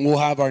 And then we'll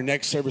have our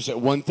next service at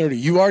 1:30.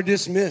 You are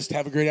dismissed.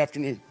 Have a great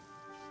afternoon.